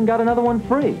lecithin and got another one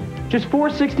free. Just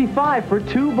 $4.65 for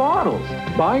 2 bottles.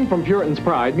 Buying from Puritan's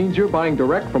Pride means you're buying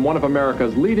direct from one of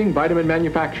America's leading vitamin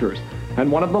manufacturers,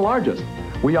 and one of the largest.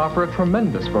 We offer a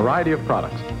tremendous variety of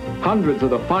products. Hundreds of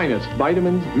the finest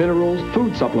vitamins, minerals,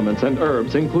 food supplements, and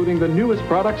herbs, including the newest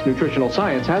products nutritional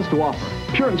science has to offer.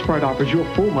 Puritan's Pride offers you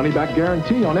a full money-back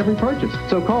guarantee on every purchase.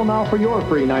 So call now for your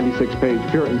free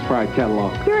 96-page Puritan's Pride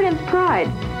catalog. Puritan's Pride,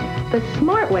 the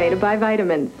smart way to buy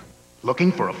vitamins.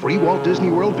 Looking for a free Walt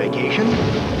Disney World vacation?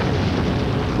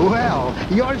 Well,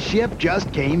 your ship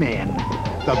just came in.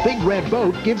 The Big Red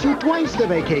Boat gives you twice the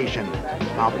vacation.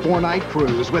 A 4-night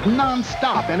cruise with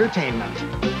non-stop entertainment.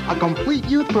 A complete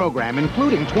youth program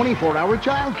including 24-hour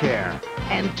childcare.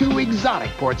 And 2 exotic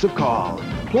ports of call.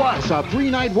 Plus, a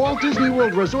 3-night Walt Disney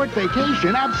World Resort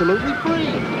vacation absolutely free.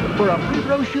 For a free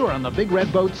brochure on the Big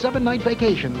Red Boat 7-night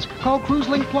vacations, call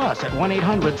CruiseLink Plus at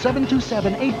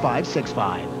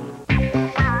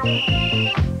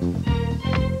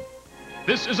 1-800-727-8565.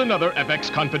 This is another FX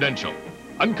Confidential,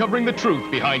 uncovering the truth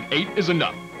behind 8 is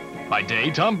Enough. By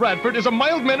day, Tom Bradford is a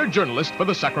mild-mannered journalist for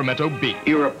the Sacramento Bee.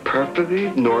 You're a perfectly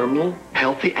normal,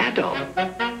 healthy adult.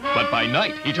 But by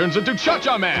night, he turns into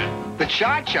Cha-Cha Man. The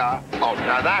Cha-Cha? Oh,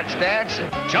 now that's dancing.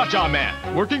 Cha-Cha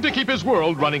Man, working to keep his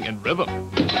world running in rhythm.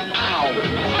 Ow!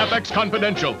 FX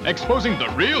Confidential, exposing the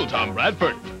real Tom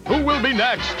Bradford. Who will be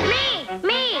next?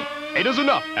 Me! 8 is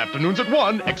Enough, afternoons at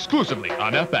 1, exclusively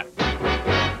on FX.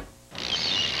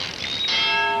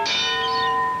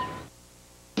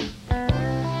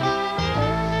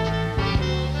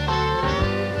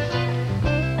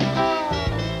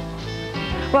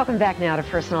 Welcome back now to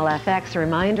Personal FX. A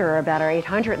reminder about our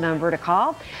 800 number to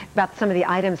call about some of the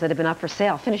items that have been up for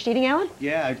sale. Finished eating, Alan?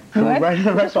 Yeah, Good. right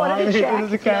Just wanted behind to me check.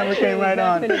 as the camera came right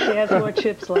on. He has more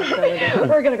chips left over there.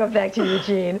 We're going to go back to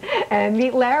Eugene and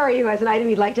meet Larry, who has an item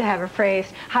he'd like to have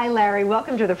appraised. Hi, Larry.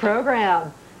 Welcome to the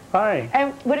program. Hi.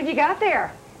 And what have you got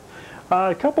there?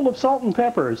 A couple of salt and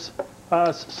peppers.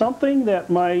 Something that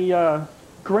my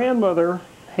grandmother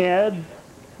had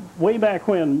way back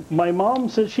when. My mom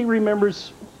says she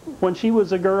remembers when she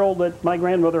was a girl that my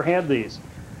grandmother had these.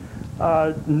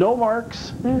 No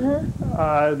marks.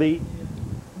 They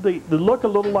look a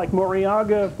little like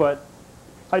Moriaga, but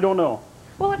I don't know.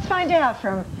 Well, let's find out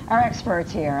from our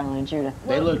experts here, Alan and Judith.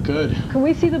 They look good. Can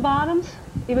we see the bottoms,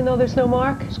 even though there's no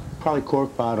mark? Probably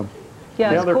cork bottom.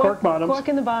 Yeah, they're cork bottoms. Cork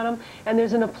in the bottom, and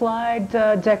there's an applied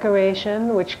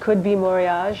decoration, which could be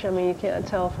Moriage. I mean, you can't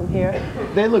tell from here.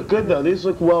 They look good though. These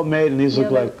look well made, and these Yeah,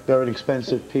 look like they're an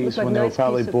expensive piece like when they were nice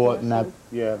probably piece of bought in that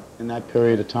in that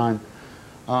period of time.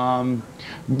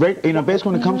 Basically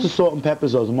when it comes to salt and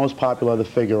peppers, those are the most popular, the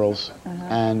figurals,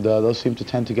 and those seem to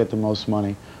tend to get the most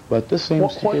money. But this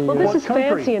seems to be. Well, this is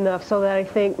fancy enough so that I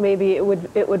think maybe it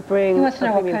would bring. He wants to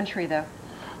know what country, though.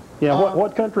 Yeah,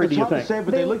 what country do you think? It's hard to say,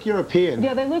 but they look European.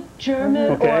 Yeah, they look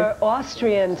German or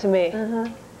Austrian to me.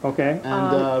 Okay.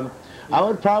 And I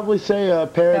would probably say a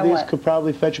pair of these could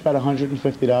probably fetch about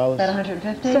 $150. About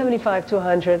 150? 75 to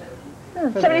 100.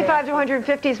 75 to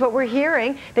 150 is what we're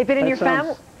hearing. They've been in your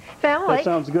family. That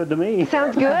sounds good to me.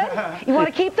 Sounds good? You want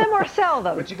to keep them or sell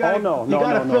them? But you gotta, you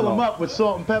gotta fill them up with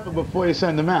salt and pepper before you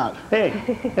send them out.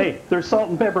 Hey, there's salt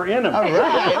and pepper in them. All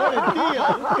right, what a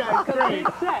deal. This guy's great.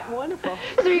 Wonderful.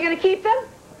 So you're going to keep them?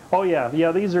 Oh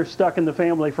yeah, these are stuck in the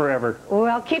family forever.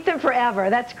 Well, keep them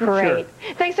forever. That's great.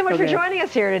 Sure. Thanks so much for joining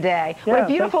us here today. Yeah, what a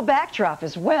beautiful backdrop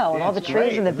as well, and all the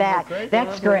trees in the back.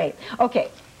 That's great. Okay,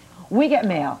 we get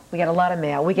mail. We get a lot of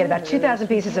mail. We get about 2,000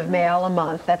 pieces of mail a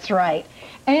month. That's right.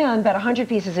 And about 100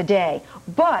 pieces a day.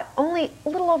 But only a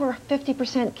little over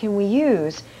 50% can we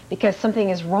use because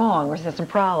something is wrong or there's some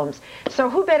problems. So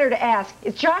who better to ask?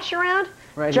 Is Josh around?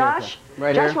 Right Josh? here.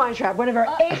 Right Josh here. Weintraub, one of our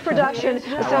Ace Production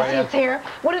associates here.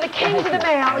 One of the kings of the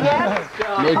mail, yes?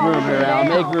 Make room here, Al.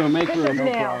 Make room, make This room. is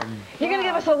mail. You're going to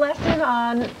give us a lesson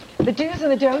on the do's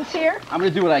and the don'ts here? I'm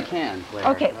going to do what I can, Claire.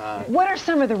 Okay, what are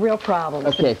some of the real problems?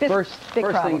 Okay, the first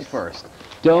problems? things first.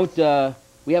 Don't,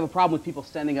 we have a problem with people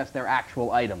sending us their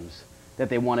actual items that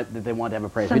they want to have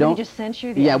appraised. Somebody just sent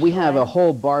you the Yeah, we actual have a item?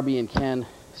 whole Barbie and Ken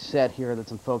set here that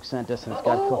some folks sent us, and it's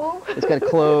got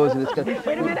clothes, and it's got.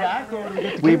 Wait a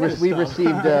minute. We've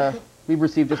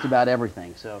received just about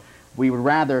everything, so we would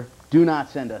rather do not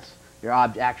send us your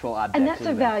actual objects. And that's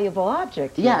a valuable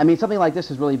object. Yeah, I mean, something like this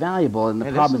is really valuable, and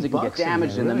the problem is it can get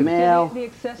damaged in the mail. The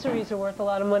accessories are worth a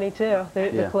lot of money too.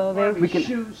 The clothing. We can,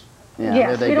 shoes. Yeah,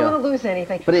 Yes, there we they don't go. want to lose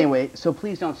anything. But anyway, so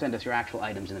please don't send us your actual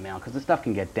items in the mail, because the stuff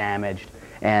can get damaged,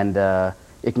 and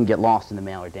it can get lost in the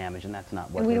mail or damaged, and that's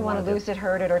not what And we don't want to lose it,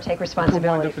 hurt it, or take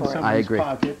responsibility for it. I agree.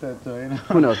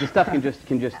 Who knows? The stuff can just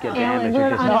get damaged. Or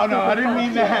just No, I didn't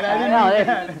mean that. I didn't mean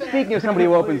that. Speaking of somebody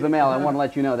who opens the mail, I want to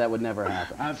let you know that would never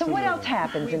happen. So what else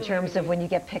happens in terms of when you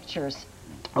get pictures?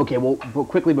 Okay, well,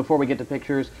 quickly before we get to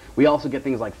pictures, we also get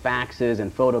things like faxes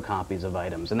and photocopies of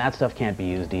items, and that stuff can't be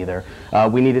used either.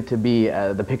 We need it to be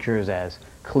the pictures as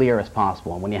clear as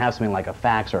possible. And when you have something like a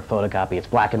fax or a photocopy, it's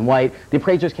black and white. The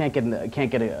appraisers can't get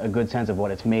a good sense of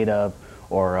what it's made of,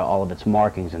 or all of its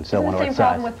markings and so on, or its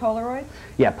size. Is it the same problem with Polaroids?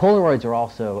 Yeah, Polaroids are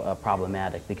also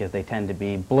problematic because they tend to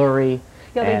be blurry.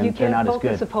 Yeah, and you they're can't not as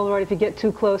focus good. a Polaroid if you get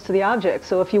too close to the object.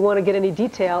 So if you want to get any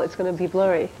detail, it's going to be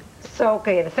blurry. So,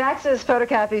 okay, the faxes,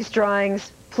 photocopies,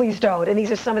 drawings, please don't. And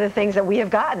these are some of the things that we have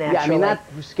gotten, actually. Yeah, I mean, that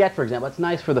sketch, for example, it's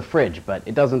nice for the fridge, but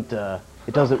it doesn't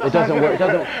It doesn't work.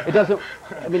 It doesn't.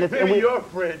 I mean, it's, Maybe your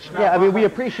fridge. Yeah, I mean, we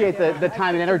appreciate the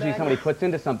time and energy somebody puts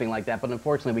into something like that, but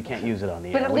unfortunately, we can't use it on the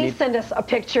air. But at least send us a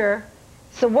picture.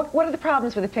 So what are the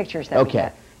problems with the pictures that we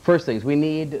get? First things, we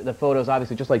need the photos,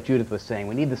 obviously, just like Judith was saying,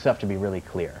 we need the stuff to be really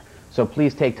clear. So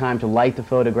please take time to light the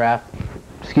photograph,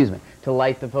 to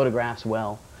light the photographs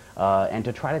well, and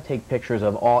to try to take pictures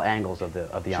of all angles of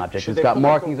the object. It's got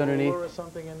markings underneath. Or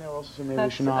something in there also, so maybe we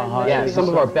should know Yeah, some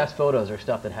of our best photos are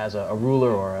stuff that has a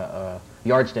ruler or a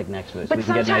yardstick next to it, so But we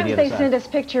can get an sometimes idea they of the size. send us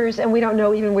pictures and we don't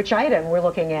know even which item we're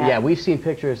looking at. Yeah, we've seen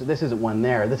pictures. This isn't one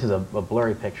there. This is a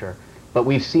blurry picture. But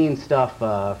we've seen stuff,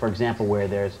 for example, where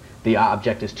the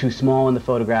object is too small in the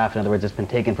photograph. In other words, it's been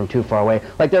taken from too far away.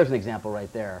 Like there's an example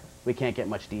right there. We can't get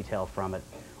much detail from it.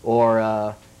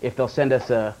 Or if they'll send us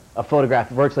a photograph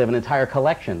virtually of an entire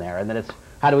collection there, and then it's,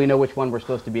 how do we know which one we're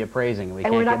supposed to be appraising?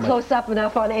 And we're not close up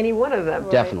enough on any one of them.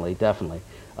 Definitely, definitely.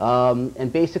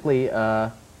 And basically,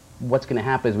 what's going to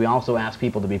happen is we also ask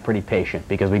people to be pretty patient,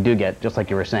 because we do get, just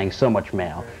like you were saying, so much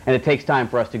mail. And it takes time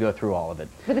for us to go through all of it.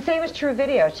 But the same is true of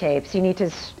videotapes. You need to...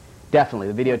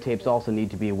 Definitely. The videotapes also need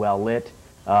to be well lit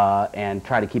and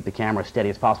try to keep the camera steady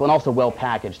as possible, and also well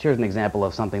packaged. Here's an example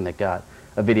of something that got,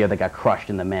 a video that got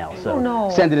crushed in the mail. So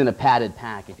send it in a padded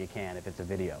pack if you can, if it's a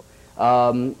video.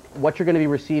 What you're going to be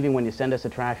receiving when you send us a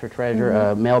Trash or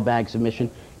Treasure mailbag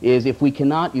submission is, if we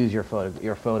cannot use your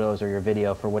photos or your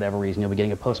video for whatever reason, you'll be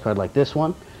getting a postcard like this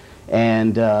one.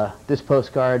 And this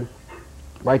postcard,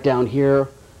 right down here,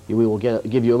 we will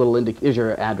give you a little here's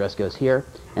your address, goes here,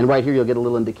 and right here you'll get a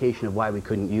little indication of why we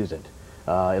couldn't use it.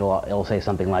 It'll say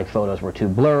something like photos were too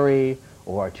blurry,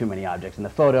 or too many objects in the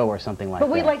photo, or something like that.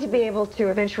 But we'd like to be able to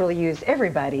eventually use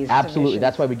everybody's Absolutely. submissions.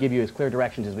 That's why we give you as clear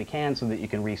directions as we can, so that you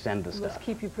can resend the stuff.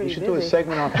 Keep you pretty We should do a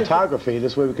segment on photography.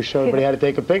 This way we could show everybody how to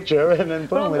take a picture, and then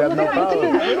boom, we'd have no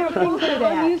problem. Things that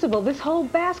are unusable. This whole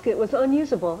basket was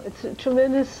unusable. It's a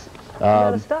tremendous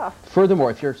amount of stuff.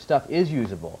 Furthermore, if your stuff is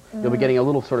usable, you'll be getting a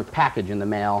little sort of package in the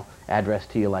mail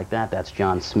addressed to you like that. That's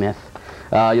John Smith.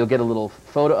 You'll get a little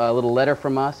a little letter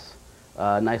from us,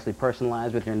 nicely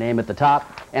personalized with your name at the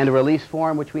top, and a release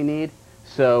form, which we need,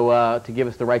 so to give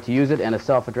us the right to use it, and a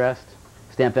self-addressed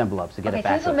stamped envelope to get it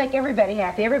back. This will make everybody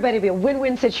happy. Everybody will be a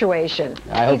win-win situation.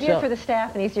 I hope Easier so. for the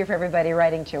staff and easier for everybody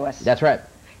writing to us. That's right.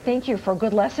 Thank you for a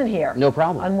good lesson here. No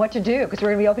problem. On what to do, because we're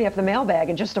going to be opening up the mailbag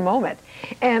in just a moment.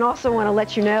 And also want to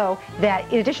let you know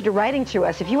that in addition to writing to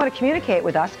us, if you want to communicate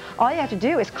with us, all you have to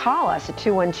do is call us at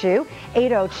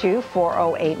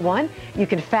 212-802-4081. You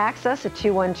can fax us at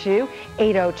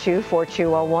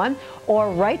 212-802-4201,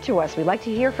 or write to us. We'd like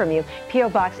to hear from you. P.O.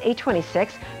 Box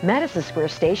 826, Madison Square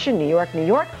Station, New York, New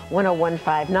York,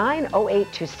 10159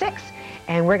 0826.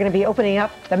 And we're going to be opening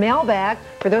up the mailbag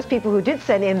for those people who did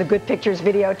send in the good pictures,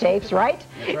 videotapes, right?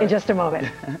 In just a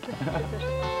moment.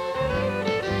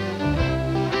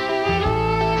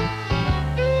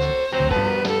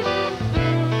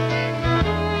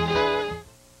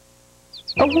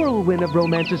 A whirlwind of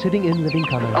romance is hitting in living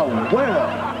color. A world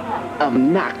of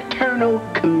nocturnal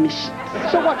commissions.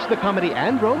 So watch the comedy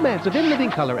and romance of In Living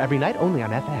Color every night only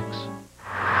on FX.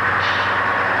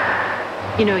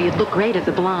 You know, you'd look great as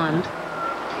a blonde.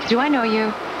 Do I know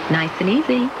you? Nice and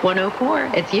easy.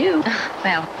 104. It's you.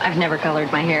 Well, I've never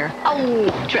colored my hair. Oh,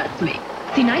 trust me.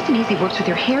 See, Nice and Easy works with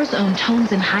your hair's own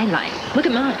tones and highlights. Look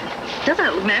at mine. Doesn't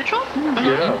it look natural?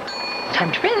 Yeah.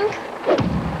 Time to rinse.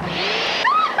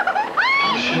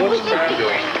 What's Sam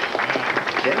doing?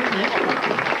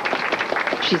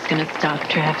 She's gonna stop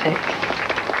traffic.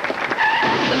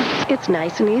 It's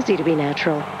nice and easy to be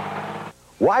natural.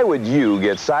 Why would you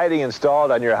get siding installed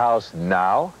on your house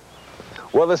now?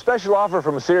 Well, the special offer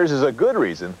from Sears is a good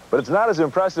reason, but it's not as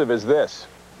impressive as this.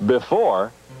 Before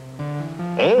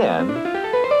and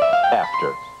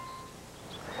after.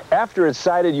 After it's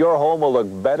sided, your home will look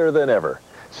better than ever.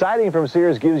 Siding from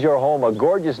Sears gives your home a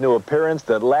gorgeous new appearance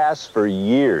that lasts for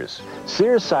years.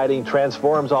 Sears siding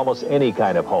transforms almost any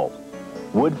kind of home.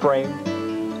 Wood frame,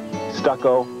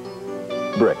 stucco,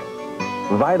 brick.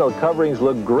 Vinyl coverings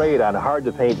look great on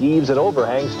hard-to-paint eaves and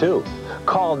overhangs, too.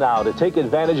 Call now to take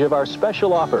advantage of our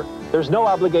special offer. There's no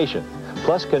obligation.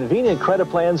 Plus, convenient credit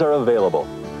plans are available.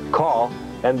 Call,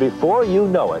 and before you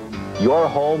know it, your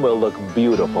home will look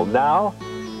beautiful now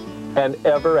and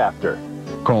ever after.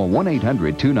 Call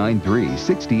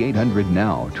 1-800-293-6800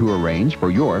 now to arrange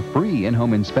for your free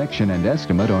in-home inspection and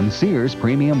estimate on Sears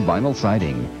Premium Vinyl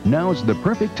Siding. Now's the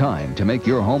perfect time to make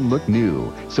your home look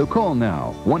new. So call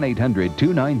now,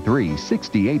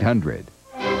 1-800-293-6800.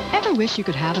 Ever Ever wish you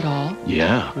could have it all?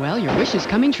 Yeah. Well, your wish is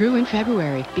coming true in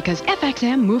February because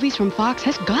FXM Movies from Fox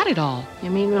has got it all. You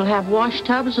mean we'll have wash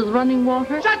tubs with running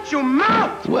water? Shut your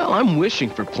mouth! Well, I'm wishing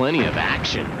for plenty of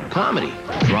action, comedy,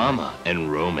 drama, and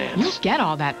romance. You'll get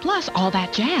all that, plus all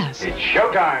that jazz. It's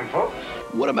showtime, folks.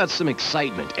 What about some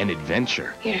excitement and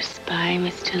adventure? You're a spy,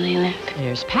 Mr. Leland.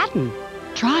 There's Patton,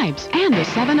 Tribes, and the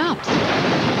 7-Ups.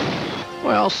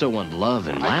 Well, I also want love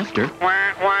and laughter.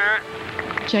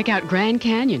 Check out Grand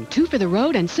Canyon, Two for the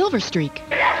Road, and Silver Streak.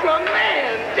 That's my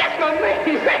man! That's my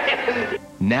man!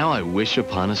 Now I wish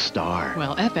upon a star.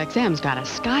 Well, FXM's got a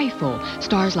sky full.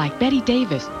 Stars like Betty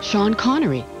Davis, Sean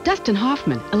Connery, Dustin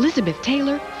Hoffman, Elizabeth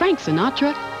Taylor, Frank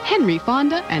Sinatra, Henry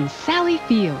Fonda, and Sally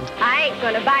Field. I ain't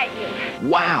gonna bite you.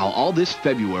 Wow, all this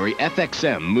February,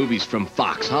 FXM Movies from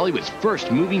Fox, Hollywood's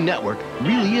first movie network,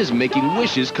 really is making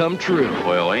wishes come true.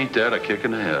 Well, ain't that a kick in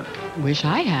the head? Wish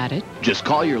I had it. Just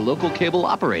call your local cable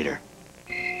operator.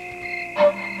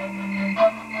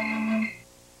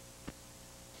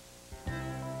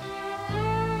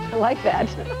 I like that.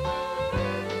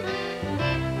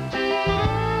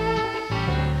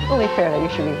 Only fair that you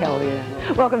should be held in.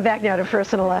 Welcome back now to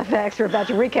Personal FX. We're about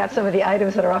to recap some of the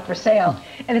items that are up for sale.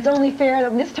 And it's only fair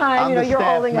that this time, you know, you're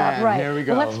holding up. Right. Here we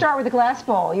go. Well, let's start with the glass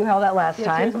bowl. You held that last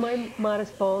time. Here's my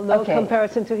modest bowl. No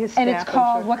comparison to his staff. And it's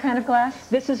called what kind of glass?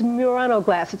 This is Murano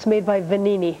glass. It's made by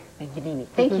Vanini.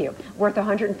 Thank you. Worth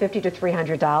 $150 to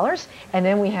 $300. And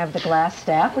then we have the glass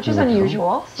staff, which is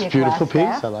unusual. It's a beautiful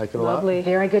piece. I like it a lot. Lovely.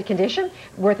 Very good condition.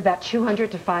 Worth about $200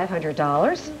 to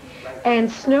 $500. And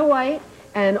Snow White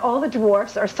and all the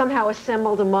dwarfs are somehow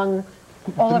assembled among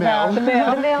all of our the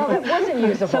mail that wasn't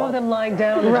usable. Some of them lying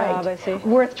down on the job, I see.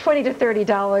 Worth $20 to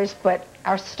 $30, but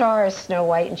our star is Snow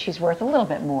White, and she's worth a little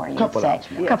bit more, you'd say.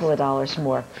 A couple of dollars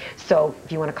more. So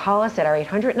if you want to call us at our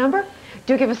 800 number,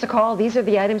 do give us a call. These are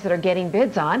the items that are getting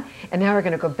bids on. And now we're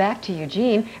going to go back to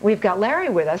Eugene. We've got Larry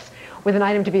with us with an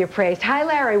item to be appraised. Hi,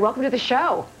 Larry. Welcome to the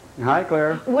show. Hi,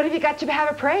 Claire. What have you got to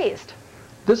have appraised?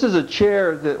 This is a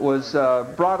chair that was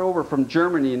brought over from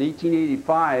Germany in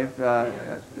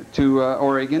 1885 to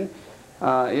Oregon.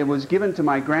 It was given to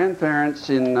my grandparents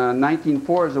in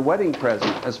 1904 as a wedding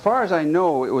present. As far as I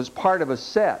know, it was part of a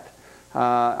set.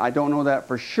 I don't know that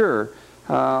for sure.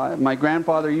 My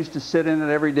grandfather used to sit in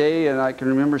it every day, and I can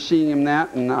remember seeing him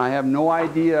that, and I have no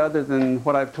idea other than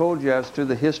what I've told you as to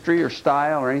the history or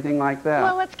style or anything like that.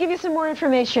 Well, let's give you some more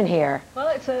information here. Well,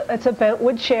 it's a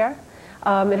bentwood chair.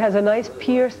 It has a nice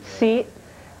pierced seat.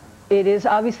 It is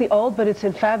obviously old, but it's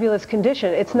in fabulous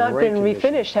condition. It's not been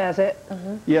refinished, has it?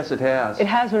 Yes, it has. It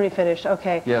has been refinished,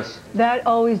 okay. Yes. That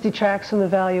always detracts from the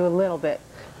value a little bit.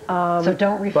 So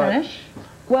don't refinish?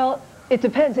 Well, it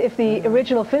depends. If the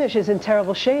original finish is in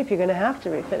terrible shape, you're going to have to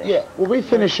refinish. Yeah, well,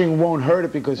 refinishing won't hurt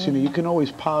it because, you know, you can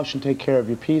always polish and take care of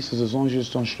your pieces as long as you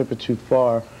just don't strip it too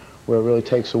far where it really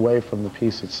takes away from the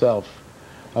piece itself.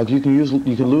 You can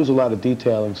lose a lot of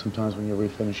detailing sometimes when you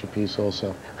refinish a piece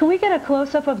also. Can we get a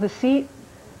close-up of the seat?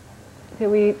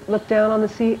 Can we look down on the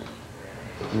seat?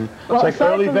 Well, it's like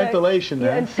early ventilation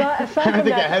there. Yeah, I think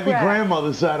a heavy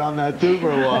grandmother sat on that too for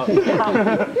a while.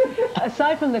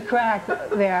 Aside from the crack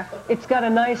there, it's got a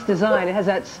nice design. It has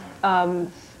that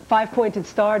 5-pointed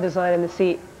star design in the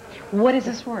seat. What is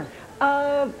this worth?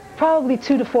 Probably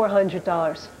 $200 to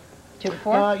 $400.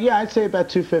 Yeah, I'd say about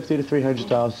 $250 to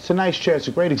 $300. It's a nice chair. It's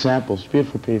a great example. It's a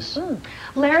beautiful piece.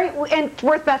 Larry, and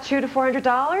worth about $200 to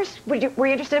 $400. Were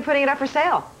you interested in putting it up for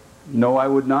sale? No, I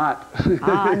would not.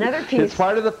 Another piece. It's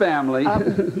part of the family.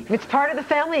 If it's part of the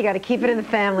family, you got to keep it in the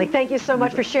family. Thank you so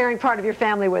much for sharing part of your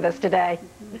family with us today.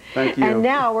 Thank you. And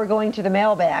now we're going to the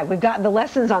mailbag. We've gotten the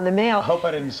lessons on the mail. I hope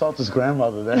I didn't insult his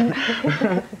grandmother there.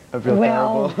 I feel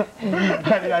terrible.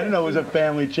 I didn't know it was a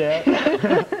family chair.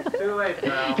 Too late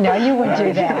now. No, you wouldn't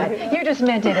do that. You just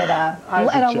meant it in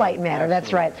a light manner.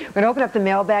 That's right. We're going to open up the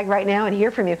mailbag right now and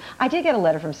hear from you. I did get a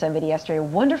letter from somebody yesterday, a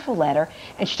wonderful letter,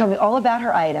 and she told me all about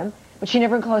her item, but she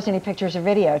never enclosed any pictures or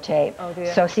videotape. Oh,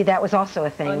 dear. So, see, that was also a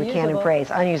thing we can't embrace.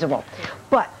 Unusable.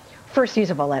 But first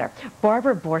usable letter.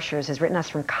 Barbara Borchers has written us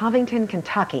from Covington,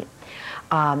 Kentucky.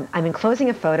 I'm enclosing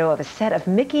a photo of a set of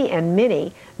Mickey and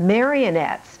Minnie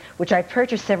marionettes, which I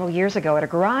purchased several years ago at a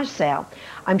garage sale.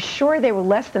 I'm sure they were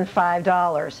less than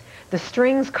 $5. The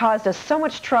strings caused us so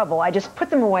much trouble, I just put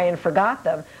them away and forgot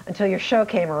them until your show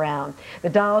came around. The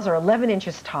dolls are 11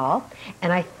 inches tall,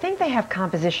 and I think they have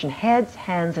composition heads,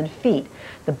 hands, and feet.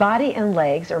 The body and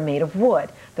legs are made of wood.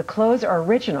 The clothes are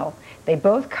original. They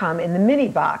both come in the mini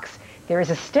box. There is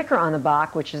a sticker on the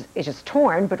box, which is just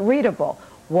torn, but readable.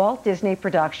 Walt Disney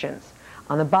Productions.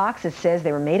 On the box, it says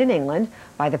they were made in England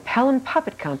by the Pelham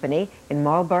Puppet Company in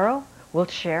Marlborough,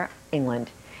 Wiltshire, England.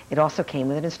 It also came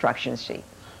with an instruction sheet.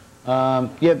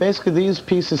 Yeah, basically these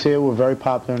pieces here were very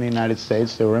popular in the United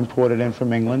States. They were imported in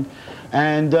from England,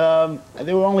 and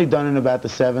they were only done in about the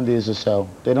 70s or so.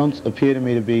 They don't appear to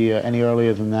me to be any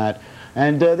earlier than that.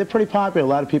 And they're pretty popular. A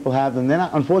lot of people have them. They're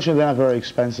not, unfortunately, they're not very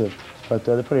expensive, but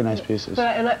they're pretty nice pieces.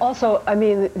 But, and I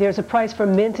mean, there's a price for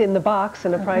mint in the box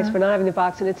and a price for not having the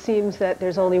box, and it seems that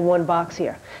there's only one box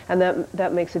here, and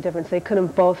that makes a difference. They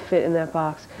couldn't both fit in that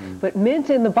box. But mint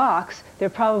in the box, they're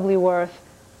probably worth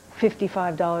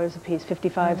 $55 a piece,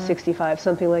 $55, $65,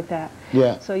 something like that.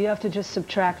 Yeah. So you have to just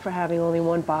subtract for having only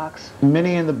one box.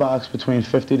 Minnie in the box between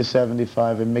 50 to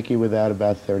 75, and Mickey without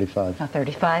about 35. About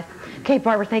 35. Okay,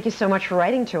 Barbara, thank you so much for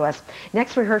writing to us.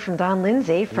 Next, we heard from Don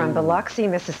Lindsay from Biloxi,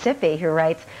 Mississippi, who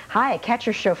writes, "Hi, I catch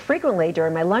your show frequently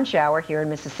during my lunch hour here in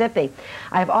Mississippi.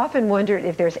 I have often wondered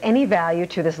if there's any value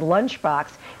to this lunch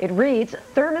box. It reads,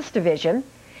 Thermos Division,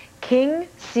 King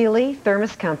Sealy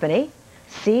Thermos Company,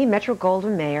 C.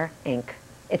 Metro-Goldwyn-Mayer, Inc."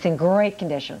 It's in great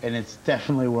condition. And it's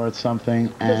definitely worth something.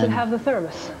 Does it have the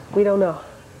thermos? We don't know.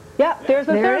 Yeah, there's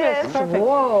the There thermos. it is. Perfect.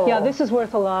 Whoa. Yeah, this is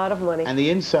worth a lot of money. And the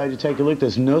inside, you take a look,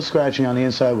 there's no scratching on the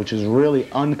inside, which is really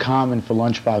uncommon for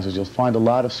lunch boxes. You'll find a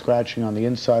lot of scratching on the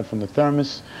inside from the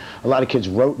thermos. A lot of kids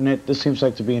wrote in it. This seems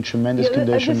like to be in tremendous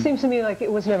condition. This seems to me like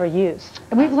it was never used.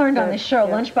 And we've learned on this show,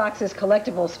 lunch boxes,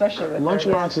 collectible, especially with Lunch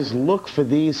boxes, look for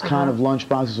these kind of lunch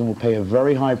boxes, and we'll pay a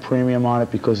very high premium on it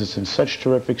because it's in such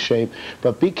terrific shape.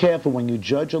 But be careful when you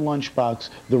judge a lunch box,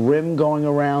 the rim going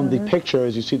around the picture,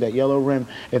 as you see that yellow rim,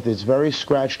 if it's very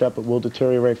scratched up, it will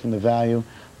deteriorate from the value.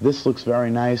 This looks very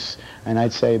nice, and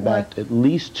I'd say about at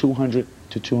least $200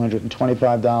 to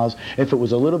 $225. If it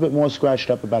was a little bit more scratched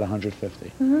up, about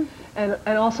 $150. And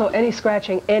also, any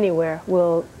scratching anywhere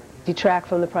will detract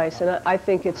from the price, and I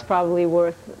think it's probably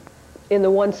worth in the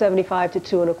 $175 to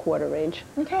 $225 range.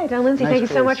 Okay, Don Lindsay, thank you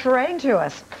so much for writing to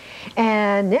us.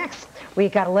 And next, we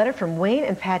got a letter from Wayne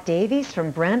and Pat Davies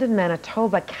from Brandon,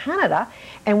 Manitoba, Canada.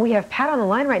 And we have Pat on the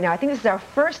line right now. I think this is our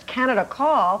first Canada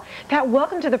call. Pat,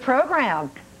 welcome to the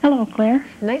program. Hello, Claire.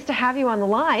 Nice to have you on the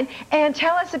line. And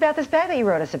tell us about this bag that you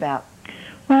wrote us about.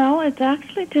 Well, it's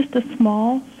actually just a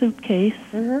small suitcase.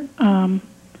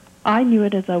 I knew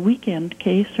it as a weekend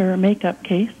case or a makeup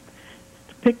case.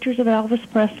 Pictures of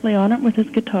Elvis Presley on it with his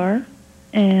guitar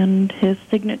and his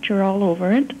signature all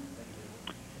over it.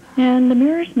 And the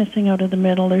mirror's missing out of the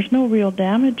middle. There's no real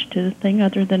damage to the thing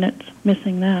other than it's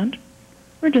missing that.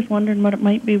 We're just wondering what it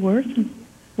might be worth and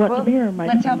what the mirror might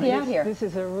be. Let's help you out here. This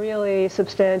is a really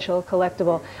substantial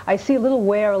collectible. I see a little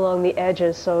wear along the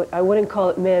edges, so I wouldn't call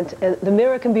it mint. And the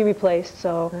mirror can be replaced,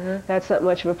 so that's not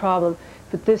much of a problem.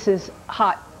 But this is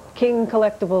hot. King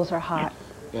collectibles are hot.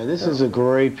 Yeah, this is a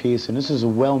great piece, and this is a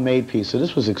well-made piece. So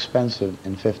this was expensive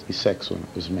in '56 when it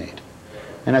was made.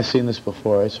 And I've seen this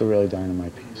before. It's a really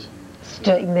dynamite piece.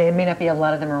 There may not be a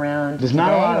lot of them around. There's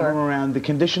not a lot of them around. The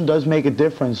condition does make a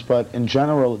difference, but in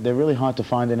general, they're really hard to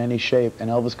find in any shape, and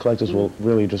Elvis collectors will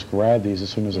really just grab these as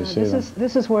soon as they see them.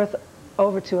 This is worth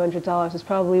over $200. It's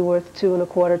probably worth $225,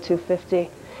 $250.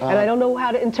 And I don't know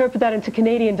how to interpret that into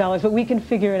Canadian dollars, but we can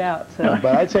figure it out. So.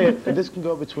 But I'd say this can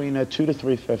go between $200 to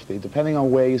 $350, depending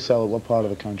on where you sell it, what part of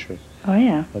the country. Oh,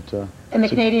 yeah. But, and the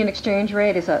Canadian exchange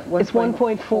rate is at 1.4? It's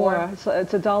 1.4.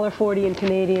 It's $1.40 in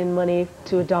Canadian money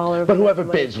to a dollar. But whoever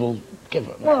bids will give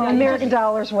it. Well, American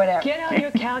dollars, whatever. Get out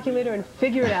your calculator and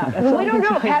figure it out. Well, we don't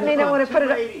know. Pat may not want to put it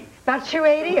up. About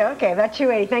 $280? Okay, about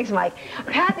 $280. Thanks, Mike.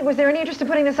 Pat, was there any interest in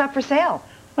putting this up for sale?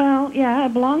 Well, yeah,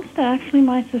 it belongs to actually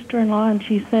my sister-in-law, and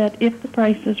she said if the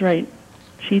price is right,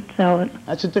 she'd sell it.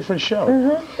 That's a different show.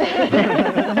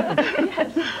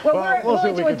 Well, we're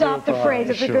going to adopt the phrase.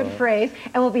 It's a good phrase,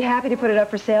 and we'll be happy to put it up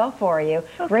for sale for you.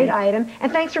 Okay. Great item.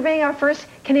 And thanks for being our first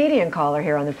Canadian caller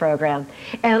here on the program.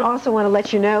 And also want to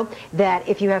let you know that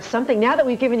if you have something, now that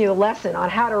we've given you a lesson on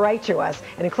how to write to us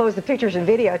and enclose the pictures and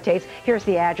videotapes, here's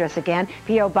the address again.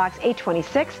 P.O. Box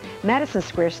 826, Madison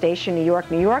Square Station, New York,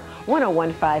 New York,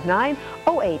 10159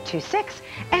 0826.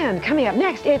 And coming up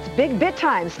next, it's Big Bit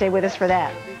Time. Stay with us for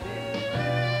that.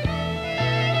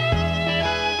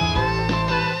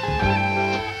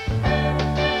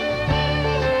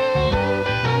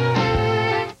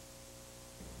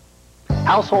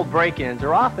 Household break-ins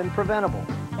are often preventable.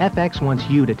 FX wants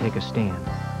you to take a stand.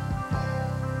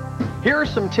 Here are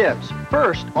some tips.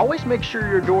 First, always make sure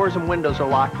your doors and windows are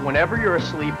locked whenever you're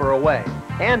asleep or away.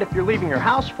 And if you're leaving your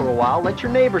house for a while, let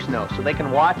your neighbors know so they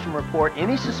can watch and report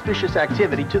any suspicious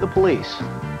activity to the police.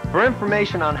 For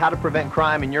information on how to prevent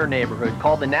crime in your neighborhood,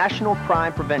 call the National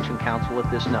Crime Prevention Council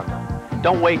at this number.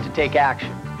 Don't wait to take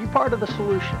action. Be part of the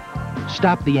solution.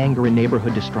 Stop the anger and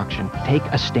neighborhood destruction. Take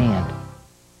a stand.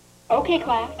 Okay,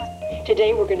 class.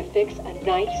 Today we're going to fix a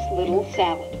nice little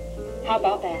salad. How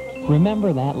about that?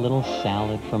 Remember that little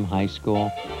salad from high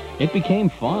school? It became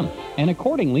fun, and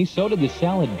accordingly, so did the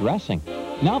salad dressing.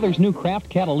 Now there's new Kraft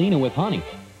Catalina with honey.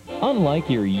 Unlike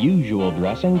your usual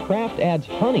dressing, Kraft adds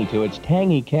honey to its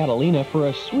tangy Catalina for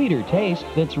a sweeter taste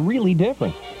that's really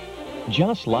different.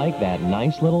 Just like that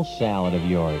nice little salad of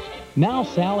yours. Now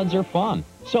salads are fun.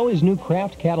 So is new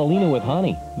Kraft Catalina with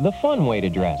honey, the fun way to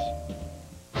dress.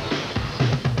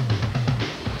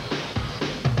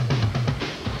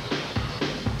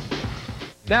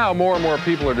 Now more and more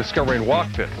people are discovering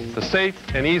WalkFit, the safe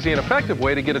and easy and effective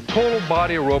way to get a total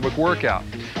body aerobic workout.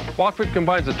 WalkFit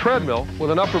combines a treadmill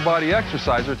with an upper body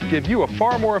exerciser to give you a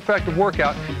far more effective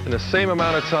workout in the same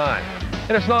amount of time.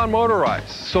 And it's non-motorized,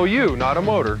 so you, not a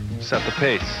motor, set the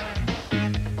pace.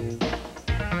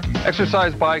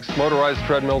 Exercise bikes, motorized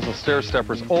treadmills, and stair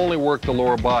steppers only work the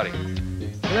lower body.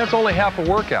 And that's only half a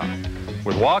workout.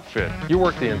 With WalkFit, you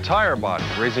work the entire body,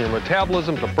 raising your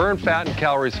metabolism to burn fat and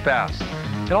calories fast.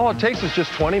 And all it takes is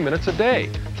just 20 minutes a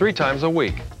day, 3 times a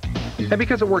week. And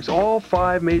because it works all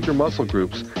 5 major muscle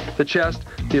groups, the chest,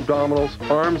 the abdominals,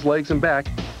 arms, legs, and back,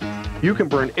 you can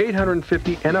burn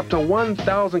 850 and up to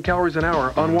 1,000 calories an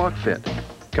hour on WalkFit.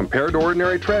 Compared to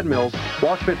ordinary treadmills,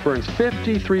 WalkFit burns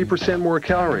 53% more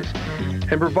calories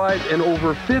and provides an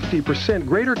over 50%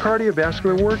 greater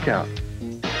cardiovascular workout.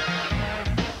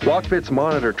 WalkFit's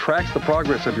monitor tracks the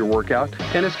progress of your workout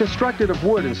and is constructed of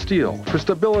wood and steel for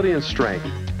stability and strength.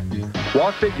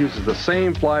 WalkFit uses the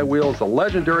same flywheel as the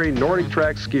legendary Nordic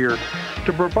Track skier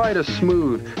to provide a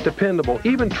smooth, dependable,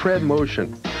 even tread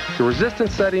motion. The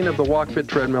resistance setting of the WalkFit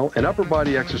treadmill and upper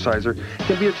body exerciser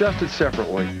can be adjusted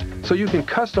separately, so you can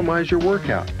customize your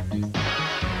workout.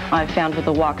 I've found with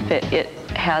the WalkFit, it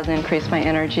has increased my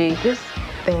energy. This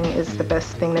thing is the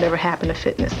best thing that ever happened to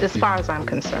fitness, as far as I'm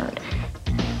concerned.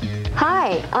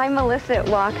 Hi, I'm Melissa at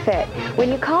WalkFit.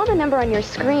 When you call the number on your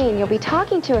screen, you'll be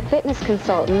talking to a fitness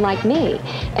consultant like me,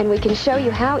 and we can show you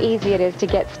how easy it is to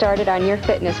get started on your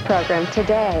fitness program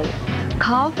today.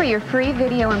 Call for your free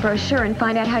video and brochure and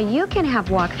find out how you can have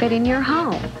WalkFit in your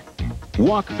home.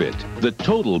 WalkFit, the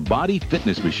total body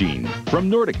fitness machine. From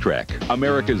Nordic Track,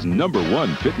 America's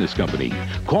 #1 fitness company.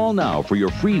 Call now for your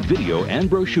free video and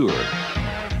brochure.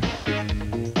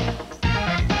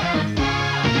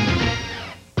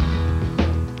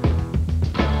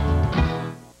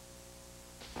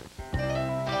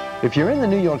 If you're in the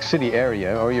New York City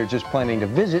area, or you're just planning to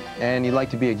visit and you'd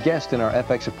like to be a guest in our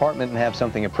FX apartment and have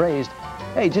something appraised,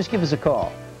 hey, just give us a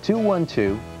call,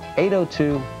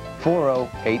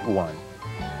 212-802-4081.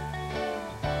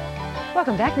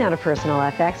 Welcome back now to Personal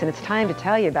FX, and it's time to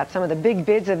tell you about some of the big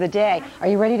bids of the day. Are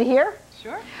you ready to hear?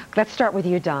 Sure. Let's start with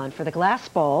you, Don. For the glass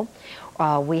bowl,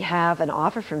 we have an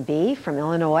offer from B from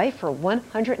Illinois for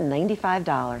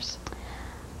 $195.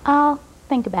 I'll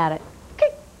think about it.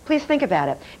 Please think about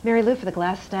it. Mary Lou, for the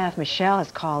glass staff, Michelle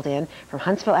has called in from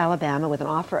Huntsville, Alabama with an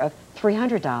offer of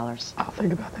 $300. I'll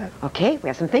think about that. Okay, we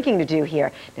have some thinking to do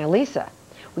here. Now, Lisa,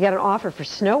 we got an offer for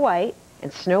Snow White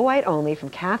and Snow White only from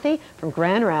Kathy from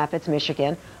Grand Rapids,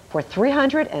 Michigan for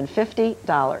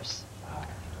 $350.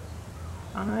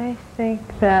 I think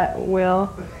that we'll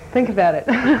think about it.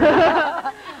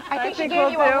 I think she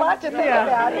gave you a lot to think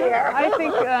about here. I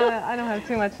think I don't have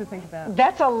too much to think about.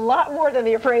 That's a lot more than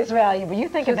the appraised value, but you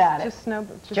think about it. Just Snow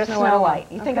White.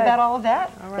 You think about all of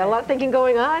that? All right. Got a lot of thinking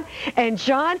going on. And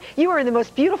John, you are in the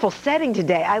most beautiful setting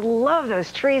today. I love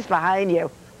those trees behind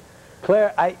you.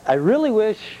 Claire, I really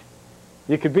wish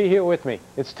you could be here with me.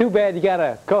 It's too bad you got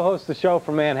to co-host the show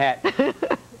from Manhattan.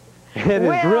 It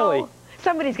is really.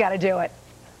 Somebody's got to do it.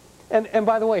 And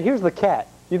by the way, here's the cat.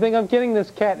 You think I'm getting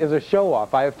this cat as a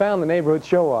show-off? I have found the neighborhood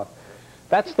show-off.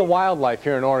 That's the wildlife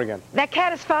here in Oregon. That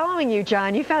cat is following you,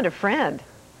 John. You found a friend.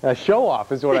 A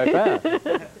show-off is what I found.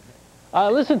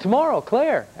 Listen, tomorrow,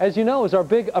 Claire, as you know, is our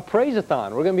big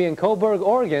appraise-a-thon. We're going to be in Coburg,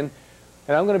 Oregon,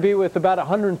 and I'm going to be with about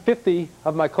 150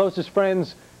 of my closest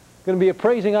friends. Going to be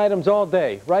appraising items all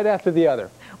day, right after the other.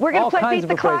 We're going to play kinds Beat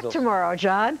the of Clock appraisals. tomorrow,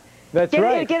 John. That's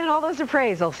right. Getting all those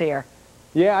appraisals here.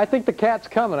 Yeah, I think the cat's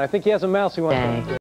coming. I think he has a mouse he wants to...